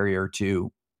raise a barrier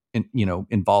to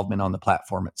involvement on the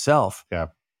platform itself. Yeah.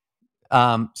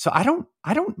 So I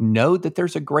don't know that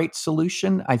there's a great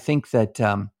solution. I think that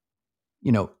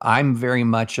I'm very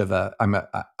much of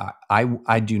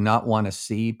I do not want to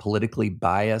see politically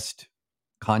biased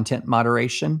content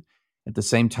moderation. At the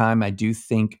same time, I do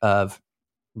think of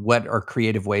what are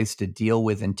creative ways to deal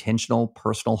with intentional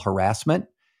personal harassment,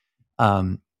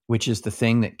 which is the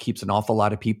thing that keeps an awful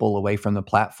lot of people away from the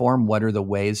platform. What are the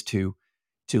ways to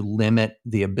limit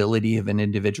the ability of an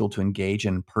individual to engage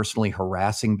in personally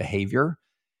harassing behavior?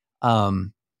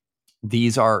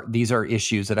 These are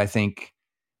issues that I think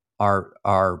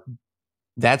are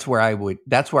that's where I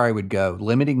would go.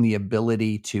 Limiting the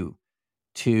ability to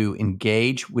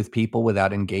engage with people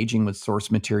without engaging with source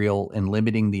material, and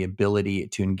limiting the ability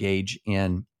to engage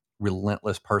in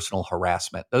relentless personal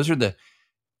harassment. Those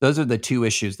are the two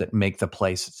issues that make the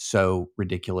place so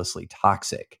ridiculously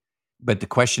toxic. But the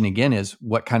question again is,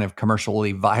 what kind of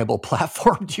commercially viable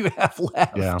platform do you have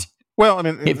left? Yeah. Well, I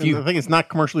mean, I think it's not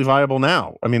commercially viable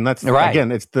now. I mean, that's right. Again,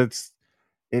 that's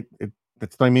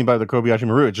what I mean by the Kobayashi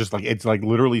Maru. It's like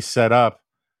literally set up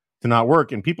to not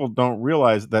work, and people don't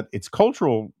realize that its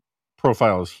cultural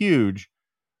profile is huge,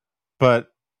 but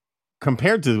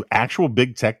compared to actual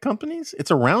big tech companies,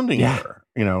 it's a rounding error.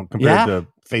 Compared to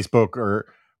Facebook or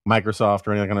Microsoft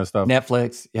or any of that kind of stuff.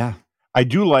 Netflix, yeah. I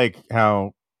do like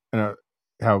how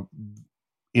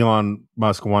Elon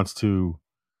Musk wants to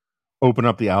open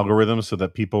up the algorithm so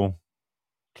that people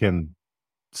can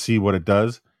see what it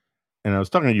does. And I was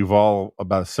talking to Yuval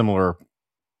about a similar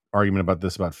argument about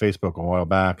this about Facebook a while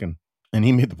back, and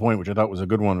he made the point, which I thought was a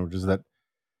good one, which is that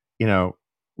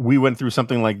we went through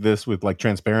something like this with like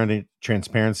transparency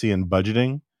and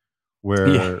budgeting,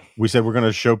 where we said we're going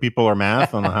to show people our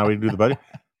math on how we do the budget.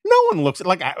 No one looks at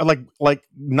like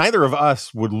neither of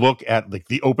us would look at like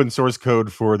the open source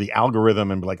code for the algorithm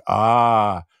and be like,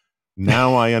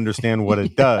 now I understand what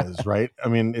it does, right? I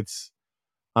mean, it's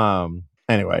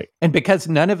anyway. And because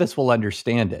none of us will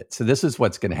understand it, so this is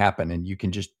what's going to happen, and you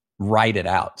can just write it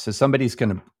out. So somebody's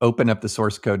going to open up the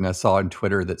source code, and I saw on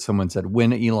Twitter that someone said,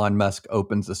 when Elon Musk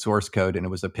opens the source code, and it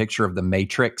was a picture of the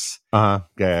Matrix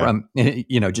from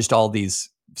just all these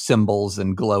symbols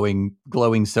and glowing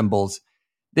symbols.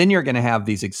 Then you're going to have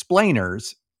these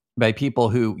explainers by people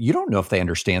who you don't know if they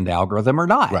understand the algorithm or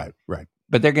not. Right.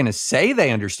 But they're going to say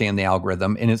they understand the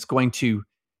algorithm, and it's going to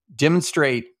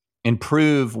demonstrate and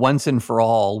prove once and for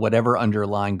all whatever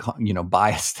underlying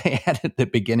bias they had at the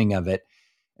beginning of it.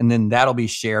 And then that'll be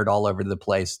shared all over the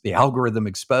place, the algorithm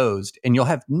exposed, and you'll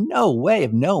have no way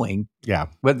of knowing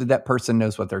whether that person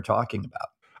knows what they're talking about.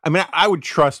 I mean, I would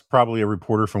trust probably a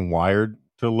reporter from Wired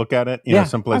to look at it,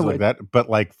 someplace like that. But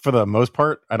like for the most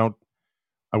part, I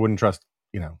wouldn't trust,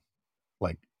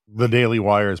 like the Daily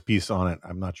Wire's piece on it.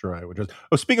 I'm not sure I would trust.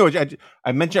 Oh, speaking of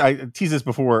which, I teased this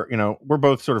before, we're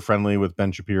both sort of friendly with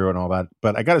Ben Shapiro and all that,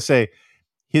 but I got to say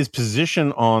his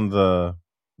position on the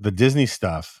Disney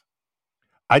stuff,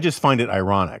 I just find it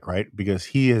ironic, right? Because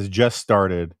he has just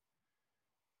started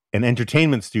an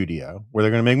entertainment studio where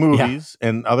they're going to make movies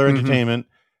and other entertainment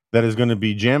that is going to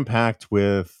be jam-packed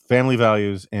with family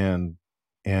values and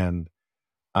the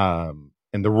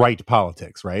right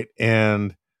politics, right?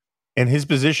 And his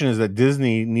position is that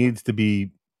Disney needs to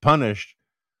be punished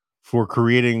for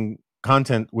creating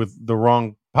content with the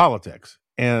wrong politics.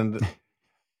 And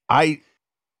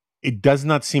it does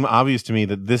not seem obvious to me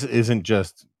that this isn't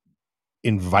just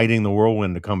inviting the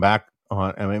whirlwind to come back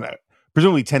on. I mean,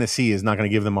 presumably Tennessee is not going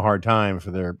to give them a hard time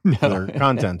for their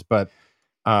content, but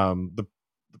the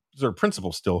sort of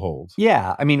principle still holds.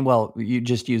 Yeah. I mean, well, you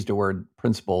just used a word,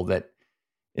 principle, that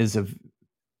is of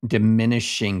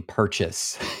diminishing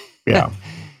purchase. Yeah.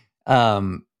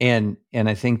 And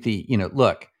I think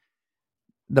look,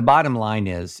 the bottom line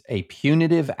is a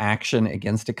punitive action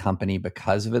against a company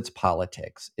because of its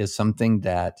politics is something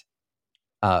that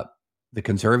the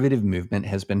conservative movement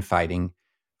has been fighting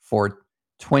for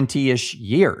 20-ish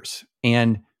years.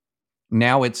 And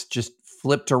now it's just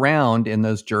flipped around in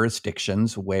those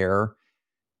jurisdictions where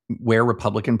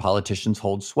Republican politicians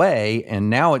hold sway. And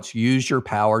now it's use your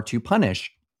power to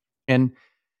punish. And,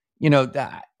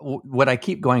 what I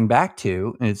keep going back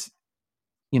to is,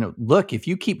 look, if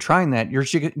you keep trying that,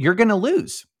 you're going to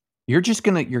lose.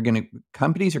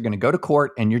 Companies are going to go to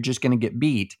court and you're just going to get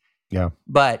beat. Yeah.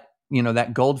 But,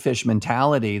 that goldfish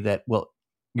mentality that,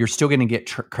 you're still going to get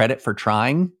credit for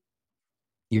trying.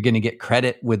 You're going to get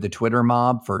credit with the Twitter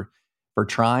mob for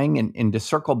trying. And to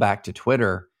circle back to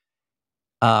Twitter,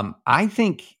 I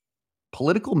think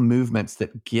political movements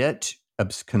that get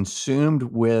consumed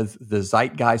with the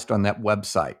zeitgeist on that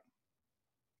website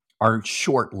are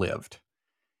short-lived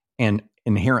and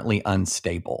inherently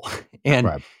unstable.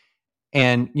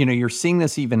 And you're seeing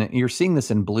this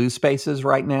in blue spaces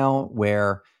right now,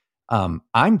 where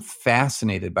I'm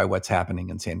fascinated by what's happening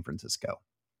in San Francisco.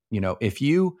 If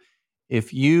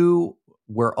you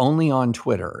were only on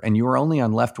Twitter and you were only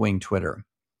on left-wing Twitter,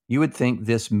 you would think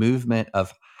this movement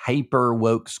of hyper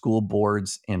woke school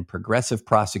boards and progressive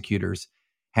prosecutors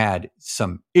had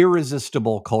some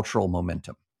irresistible cultural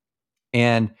momentum.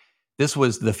 And this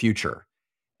was the future.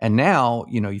 And now,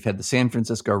 you've had the San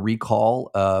Francisco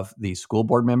recall of the school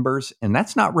board members, and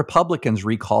that's not Republicans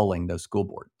recalling those school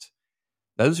boards.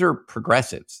 Those are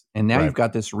progressives. And now you've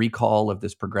got this recall of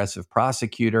this progressive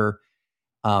prosecutor.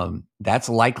 That's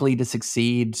likely to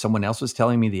succeed. Someone else was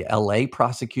telling me the LA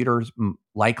prosecutor's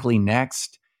likely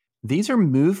next. These are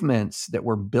movements that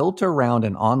were built around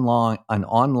an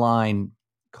online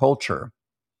culture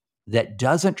that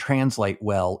doesn't translate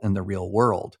well in the real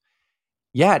world.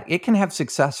 Yet it can have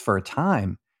success for a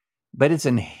time, but it's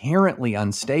inherently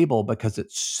unstable because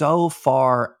it's so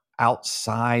far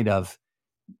outside of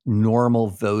normal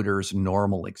voters'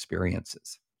 normal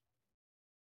experiences.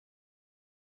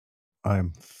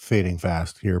 I'm fading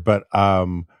fast here, but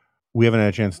we haven't had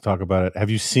a chance to talk about it. Have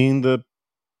you seen the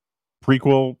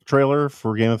prequel trailer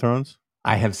for Game of Thrones?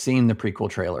 I have seen the prequel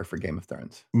trailer for Game of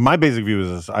Thrones. My basic view is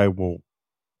this: I will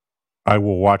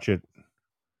watch it,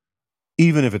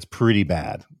 even if it's pretty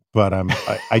bad. But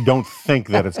I don't think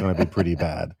that it's going to be pretty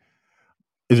bad.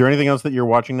 Is there anything else that you're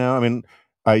watching now? I mean,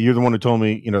 you're the one who told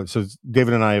me. So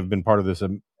David and I have been part of this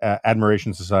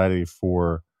admiration society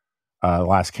for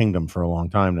Last Kingdom for a long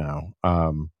time now.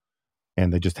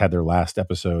 And they just had their last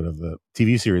episode of the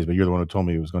TV series, but you're the one who told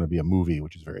me it was going to be a movie,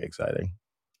 which is very exciting.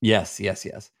 Yes.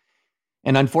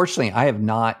 And unfortunately, I have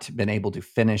not been able to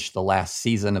finish the last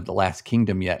season of The Last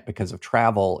Kingdom yet because of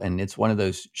travel. And it's one of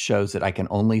those shows that I can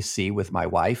only see with my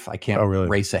wife. I can't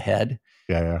race ahead.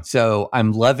 Yeah. So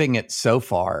I'm loving it so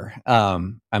far.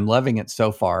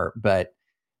 But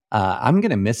I'm going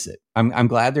to miss it. I'm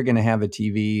glad they're going to have a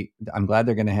TV. I'm glad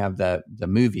they're going to have the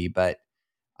movie, but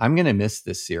I'm going to miss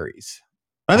this series.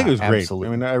 I think it was great. Absolutely.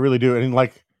 I mean, I really do.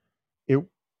 And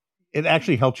it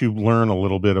actually helped you learn a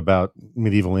little bit about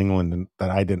medieval England and that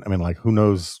I didn't. I mean, who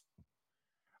knows?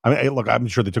 I mean, look, I'm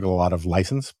sure they took a lot of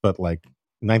license, but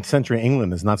 9th century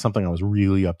England is not something I was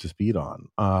really up to speed on.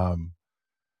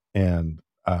 And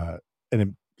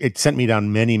it sent me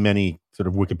down many, many sort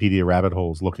of Wikipedia rabbit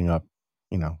holes looking up,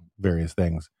 various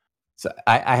things. So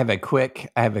I have a quick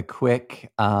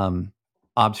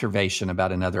observation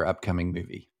about another upcoming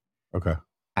movie. Okay.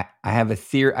 I have a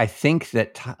theory. I think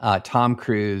that Tom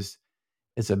Cruise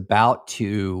is about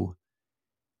to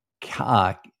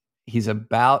he's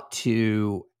about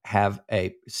to have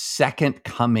a second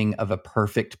coming of a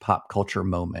perfect pop culture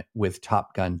moment with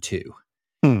Top Gun 2.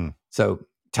 So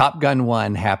Top Gun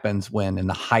 1 happens when, in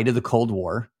the height of the Cold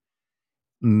War,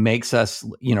 makes us,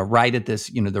 right at this,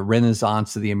 the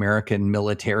renaissance of the American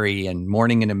military and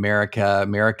Morning in America,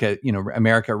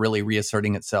 America really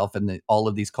reasserting itself in all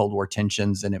of these Cold War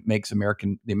tensions. And it makes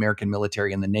the American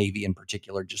military and the Navy in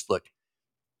particular just look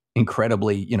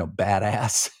incredibly,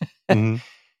 badass. Mm-hmm.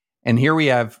 And here we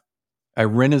have a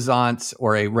renaissance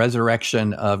or a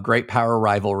resurrection of great power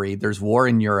rivalry. There's war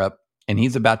in Europe, and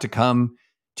he's about to come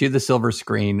to the silver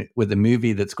screen with a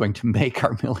movie that's going to make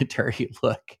our military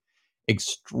look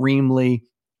extremely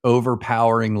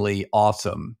overpoweringly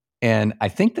awesome. And I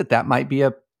think that might be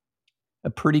a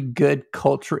pretty good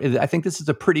culture. I think this is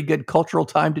a pretty good cultural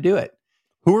time to do it.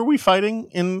 Who are we fighting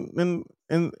in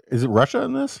is it Russia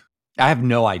in this? I have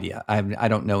no idea. I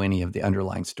don't know any of the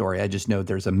underlying story. I just know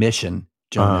there's a mission,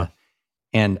 Jonah,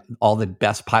 and all the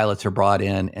best pilots are brought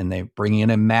in, and they bring in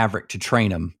a Maverick to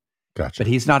train him. Gotcha. But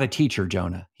he's not a teacher,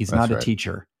 Jonah. He's not a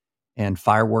teacher, and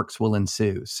fireworks will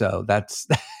ensue. So that's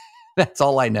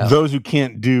all I know. Those who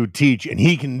can't do teach, and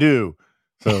he can do.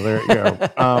 So there you go.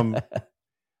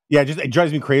 Yeah, it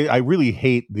drives me crazy. I really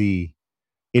hate the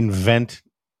invent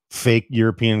fake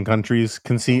European countries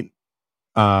conceit.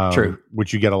 True.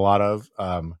 Which you get a lot of,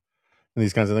 and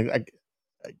these kinds of things.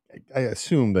 I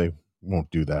assume they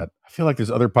won't do that. I feel like there's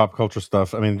other pop culture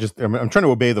stuff. I mean, I'm trying to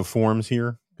obey the forms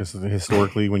here because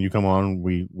historically, when you come on,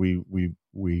 we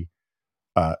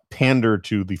pander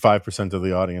to the 5% of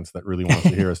the audience that really wants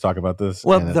to hear us talk about this.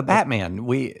 Well, Batman.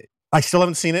 I still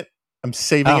haven't seen it. I'm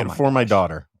saving it for my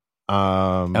daughter.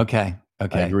 Okay.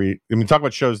 I agree. I mean, talk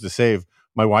about shows to save.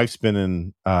 My wife's been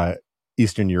in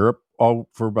Eastern Europe all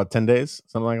for about 10 days,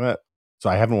 something like that. So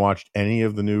I haven't watched any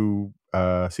of the new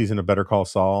season of Better Call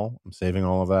Saul. I'm saving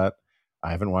all of that. I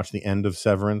haven't watched the end of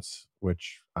Severance,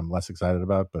 which I'm less excited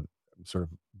about, but I'm sort of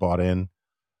bought in.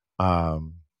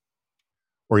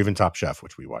 Or even Top Chef,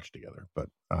 which we watched together, but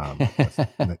that's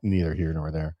neither here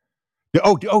nor there.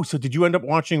 So did you end up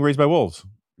watching Raised by Wolves?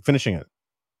 Finishing it?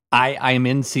 I am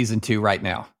in season 2 right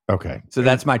now. Okay. So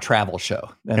that's my travel show.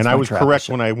 And I was correct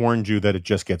when I warned you that it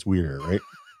just gets weirder, right?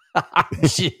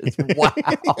 Wow.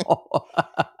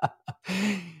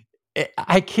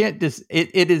 I can't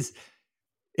it is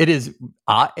It is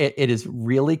it is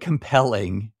really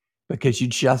compelling because you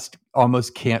just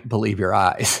almost can't believe your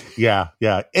eyes. Yeah,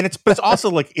 yeah. And it's also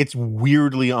like it's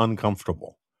weirdly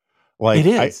uncomfortable. Like It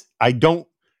is. I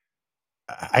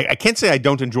can't say I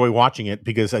don't enjoy watching it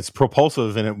because it's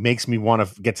propulsive and it makes me want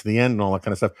to get to the end and all that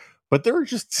kind of stuff. But there are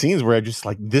just scenes where I just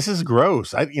like, this is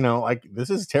gross. This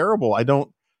is terrible.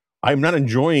 I'm not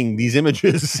enjoying these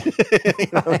images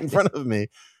in front of me.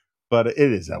 But it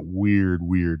is a weird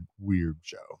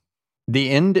show. The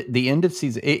end of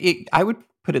season. I would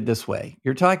put it this way: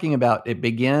 you're talking about it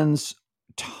begins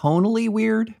tonally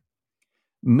weird,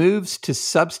 moves to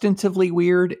substantively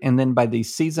weird, and then by the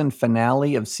season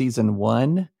finale of season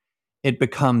 1, it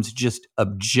becomes just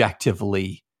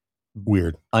objectively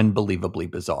weird, unbelievably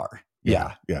bizarre.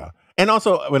 Yeah. And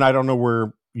also, I mean, I don't know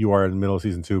where you are in the middle of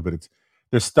season 2, but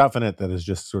there's stuff in it that is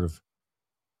just sort of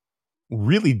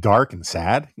really dark and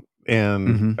sad.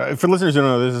 And for listeners who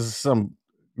don't know,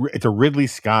 it's a Ridley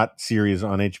Scott series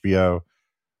on HBO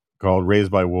called Raised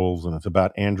by Wolves, and it's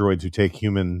about androids who take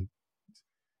human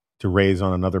to raise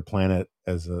on another planet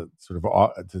as a sort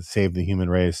of to save the human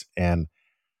race. And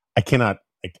I cannot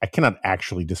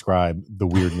actually describe the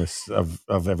weirdness of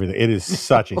everything. It is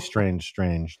such a strange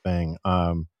thing.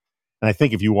 And I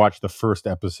think if you watch the first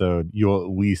episode, you'll at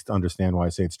least understand why I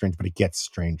say it's strange, but it gets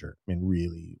stranger. I mean,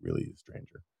 really, really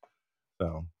stranger.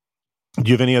 So, do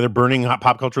you have any other burning hot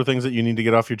pop culture things that you need to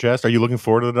get off your chest? Are you looking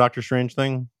forward to the Doctor Strange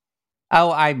thing? Oh,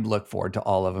 I look forward to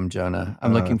all of them, Jonah.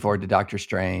 I'm looking forward to Doctor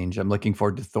Strange. I'm looking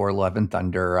forward to Thor: Love and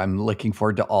Thunder. I'm looking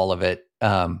forward to all of it.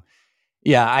 But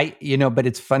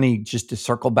it's funny just to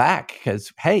circle back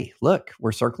because, hey, look,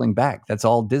 we're circling back. That's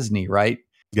all Disney, right?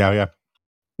 Yeah.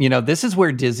 This is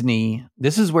where Disney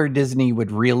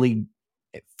would really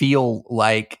feel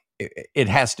like it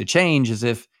has to change, as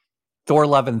if Thor: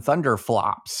 Love and Thunder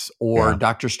flops or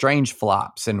Doctor Strange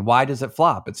flops. And why does it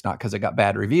flop? It's not because it got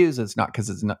bad reviews. It's not because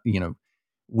it's not,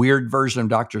 weird version of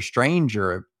Doctor Strange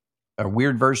or a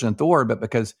weird version of Thor, but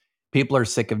because people are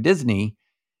sick of Disney,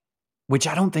 which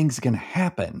I don't think is going to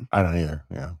happen. I don't either.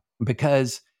 Yeah.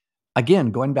 Because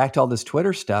again, going back to all this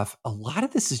Twitter stuff, a lot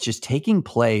of this is just taking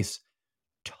place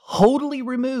totally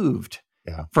removed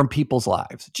from people's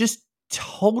lives. Just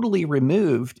totally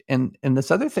removed. And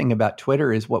this other thing about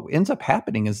Twitter is what ends up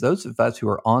happening is those of us who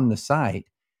are on the site,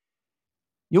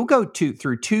 you'll go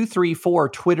through 2, 3, 4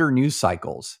 Twitter news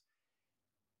cycles,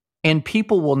 and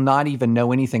people will not even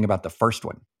know anything about the first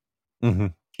one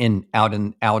out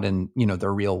in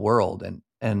their real world.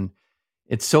 And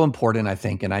it's so important, I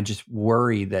think. And I just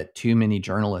worry that too many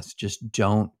journalists just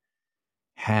don't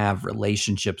have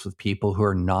relationships with people who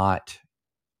are not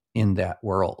in that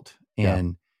world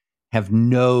and have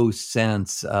no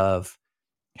sense of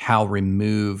how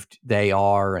removed they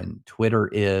are. And Twitter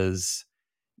is,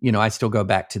 I still go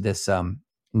back to this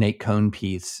Nate Cohn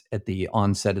piece at the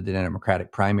onset of the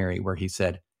Democratic primary where he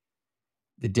said,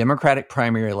 the Democratic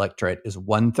primary electorate is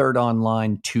 1/3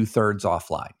 online, 2/3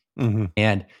 offline.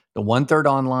 And the 1/3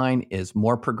 online is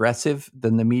more progressive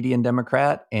than the median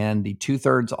Democrat, and the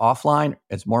 2/3 offline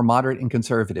is more moderate and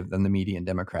conservative than the median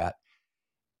Democrat.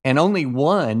 And only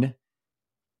one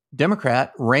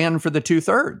Democrat ran for the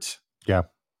 2/3. Yeah.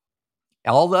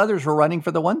 All the others were running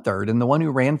for the 1/3, and the one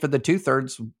who ran for the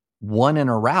 2/3 won in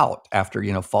a rout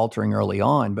after, faltering early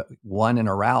on, but won in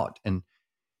a rout. And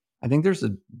I think there's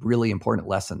a really important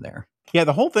lesson there. Yeah,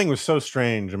 the whole thing was so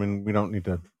strange. I mean, we don't need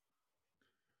to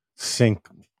sink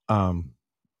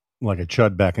like a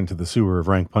chud back into the sewer of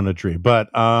rank punditry, but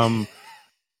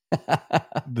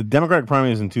the Democratic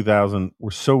primaries in 2000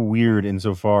 were so weird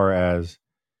insofar as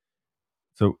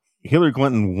Hillary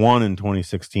Clinton won in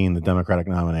 2016 the Democratic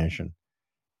nomination,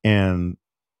 and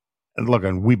look,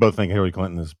 and we both think Hillary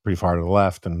Clinton is pretty far to the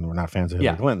left, and we're not fans of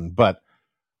Hillary Clinton, but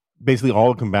basically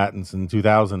all the combatants in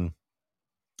 2000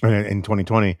 in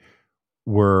 2020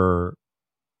 were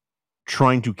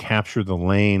trying to capture the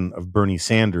lane of Bernie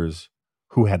Sanders,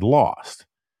 who had lost.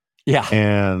 Yeah.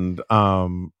 And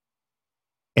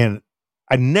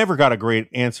I never got a great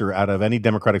answer out of any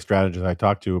Democratic strategist I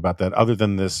talked to about that, other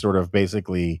than this sort of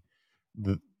basically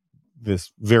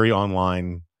this very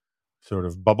online sort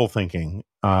of bubble thinking.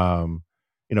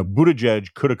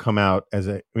 Buttigieg could have come out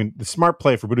the smart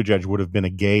play for Buttigieg would have been a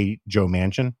gay Joe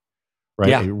Manchin, right?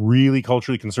 Yeah. A really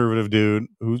culturally conservative dude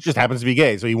who just happens to be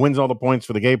gay. So he wins all the points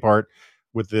for the gay part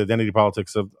with the identity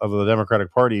politics of the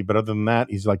Democratic Party. But other than that,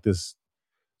 he's like this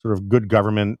sort of good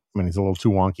government. I mean, he's a little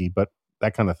too wonky, but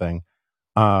that kind of thing.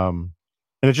 And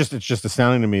it's just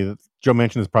astounding to me that Joe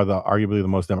Manchin is probably arguably the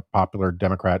most popular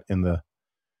Democrat in the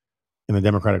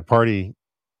Democratic Party.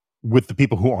 with the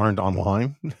people who aren't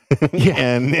online. Yeah.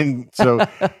 and so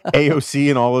AOC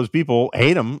and all those people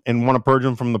hate him and want to purge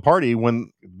him from the party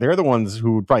when they're the ones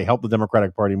who would probably help the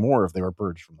Democratic Party more if they were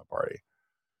purged from the party.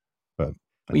 But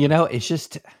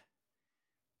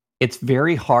it's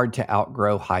very hard to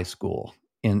outgrow high school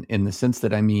in the sense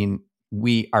that,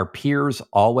 our peers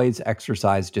always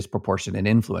exercise disproportionate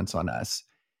influence on us.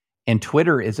 And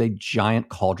Twitter is a giant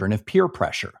cauldron of peer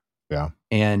pressure. Yeah.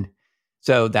 And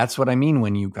so that's what I mean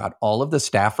when you got all of the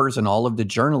staffers and all of the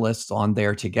journalists on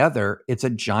there together. It's a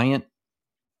giant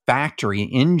factory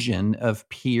engine of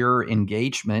peer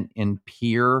engagement and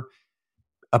peer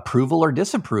approval or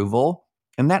disapproval.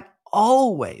 And that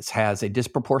always has a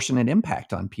disproportionate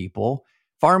impact on people,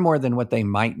 far more than what they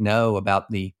might know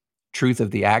about the truth of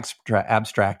the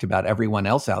abstract about everyone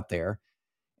else out there.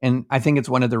 And I think it's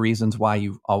one of the reasons why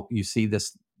you see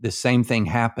this same thing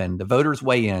happen. The voters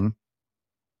weigh in,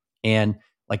 and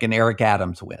like an Eric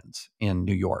Adams wins in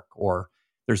New York, or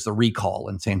there's the recall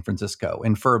in San Francisco.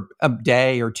 And for a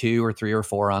day or two or three or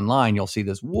four online, you'll see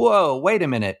this, whoa, wait a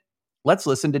minute, let's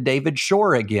listen to David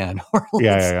Shore again.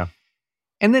 Yeah.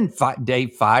 And then day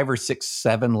 5 or 6,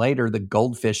 7 later, the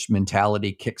goldfish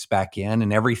mentality kicks back in,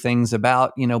 and everything's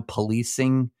about,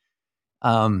 policing,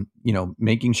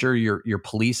 making sure you're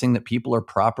policing that people are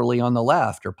properly on the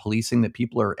left, or policing that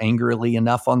people are angrily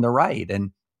enough on the right.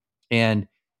 And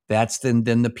that's then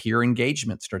the peer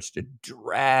engagement starts to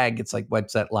drag. It's like,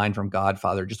 what's that line from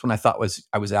Godfather? Just when I thought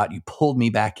I was out, you pulled me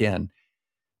back in.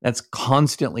 That's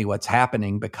constantly what's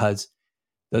happening, because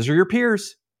those are your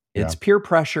peers. It's peer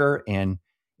pressure, and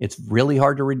it's really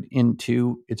hard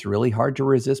it's really hard to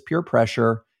resist peer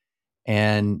pressure.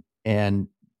 And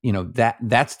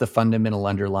that's the fundamental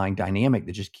underlying dynamic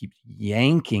that just keeps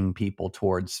yanking people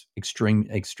towards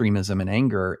extremism and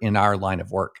anger in our line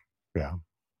of work. Yeah.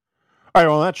 All right.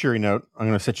 Well, on that cheery note, I'm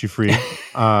going to set you free.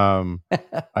 I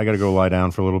got to go lie down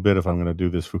for a little bit if I'm going to do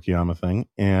this Fukuyama thing.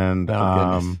 And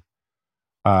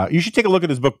you should take a look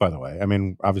at his book, by the way.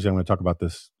 Obviously, I'm going to talk about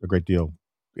this a great deal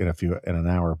in an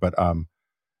hour, but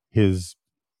his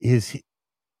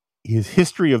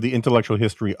history of the intellectual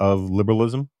history of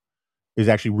liberalism is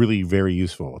actually really very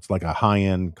useful. It's like a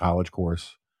high-end college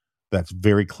course that's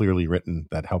very clearly written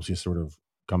that helps you sort of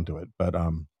come to it. But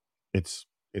it's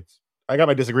I got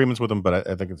my disagreements with him, but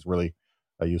I think it's really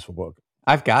a useful book.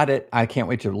 I've got it. I can't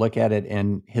wait to look at it.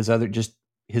 And his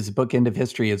book, End of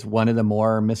History, is one of the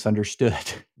more misunderstood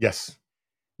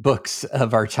books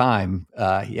of our time.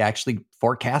 He actually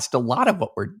forecast a lot of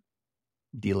what we're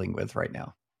dealing with right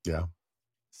now. Yeah.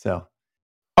 So.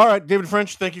 All right, David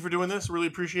French, thank you for doing this. Really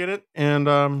appreciate it. And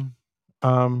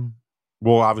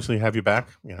we'll obviously have you back,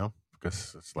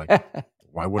 because it's like,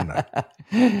 why wouldn't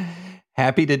I?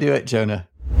 Happy to do it, Jonah.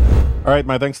 All right,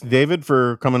 my thanks to David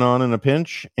for coming on in a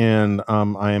pinch. And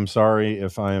I am sorry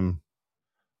if I am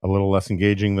a little less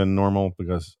engaging than normal,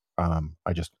 because I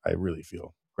really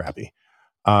feel crappy.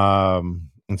 And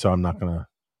so I'm not going to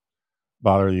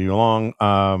bother you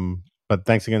long. But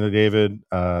thanks again to David.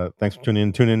 Thanks for tuning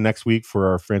in. Tune in next week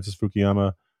for our Francis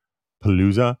Fukuyama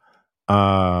Palooza,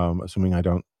 assuming I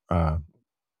don't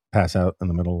pass out in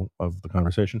the middle of the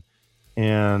conversation.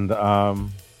 And I'll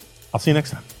see you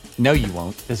next time. No, you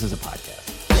won't. This is a podcast.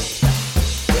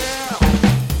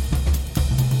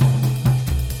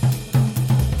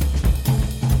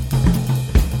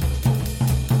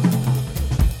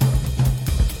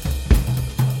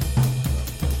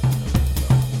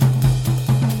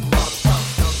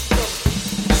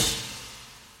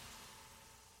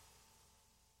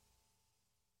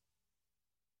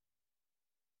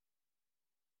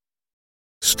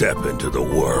 Step into the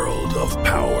world of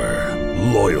power,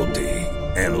 loyalty,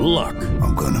 and luck.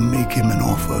 I'm gonna make him an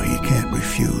offer he can't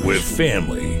refuse. With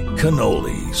family,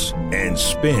 cannolis, and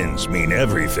spins mean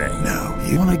everything. Now,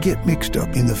 you wanna get mixed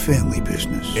up in the family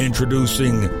business.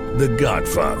 Introducing The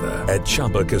Godfather at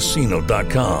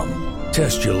ChumbaCasino.com.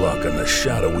 Test your luck in the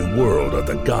shadowy world of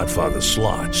The Godfather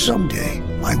slot. Someday,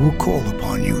 I will call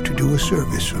upon you to do a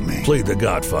service for me. Play The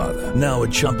Godfather, now at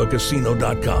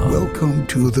ChumbaCasino.com. Welcome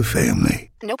to the family.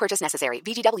 No purchase necessary.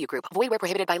 VGW Group. Void where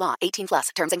prohibited by law.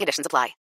 18+. Terms and conditions apply.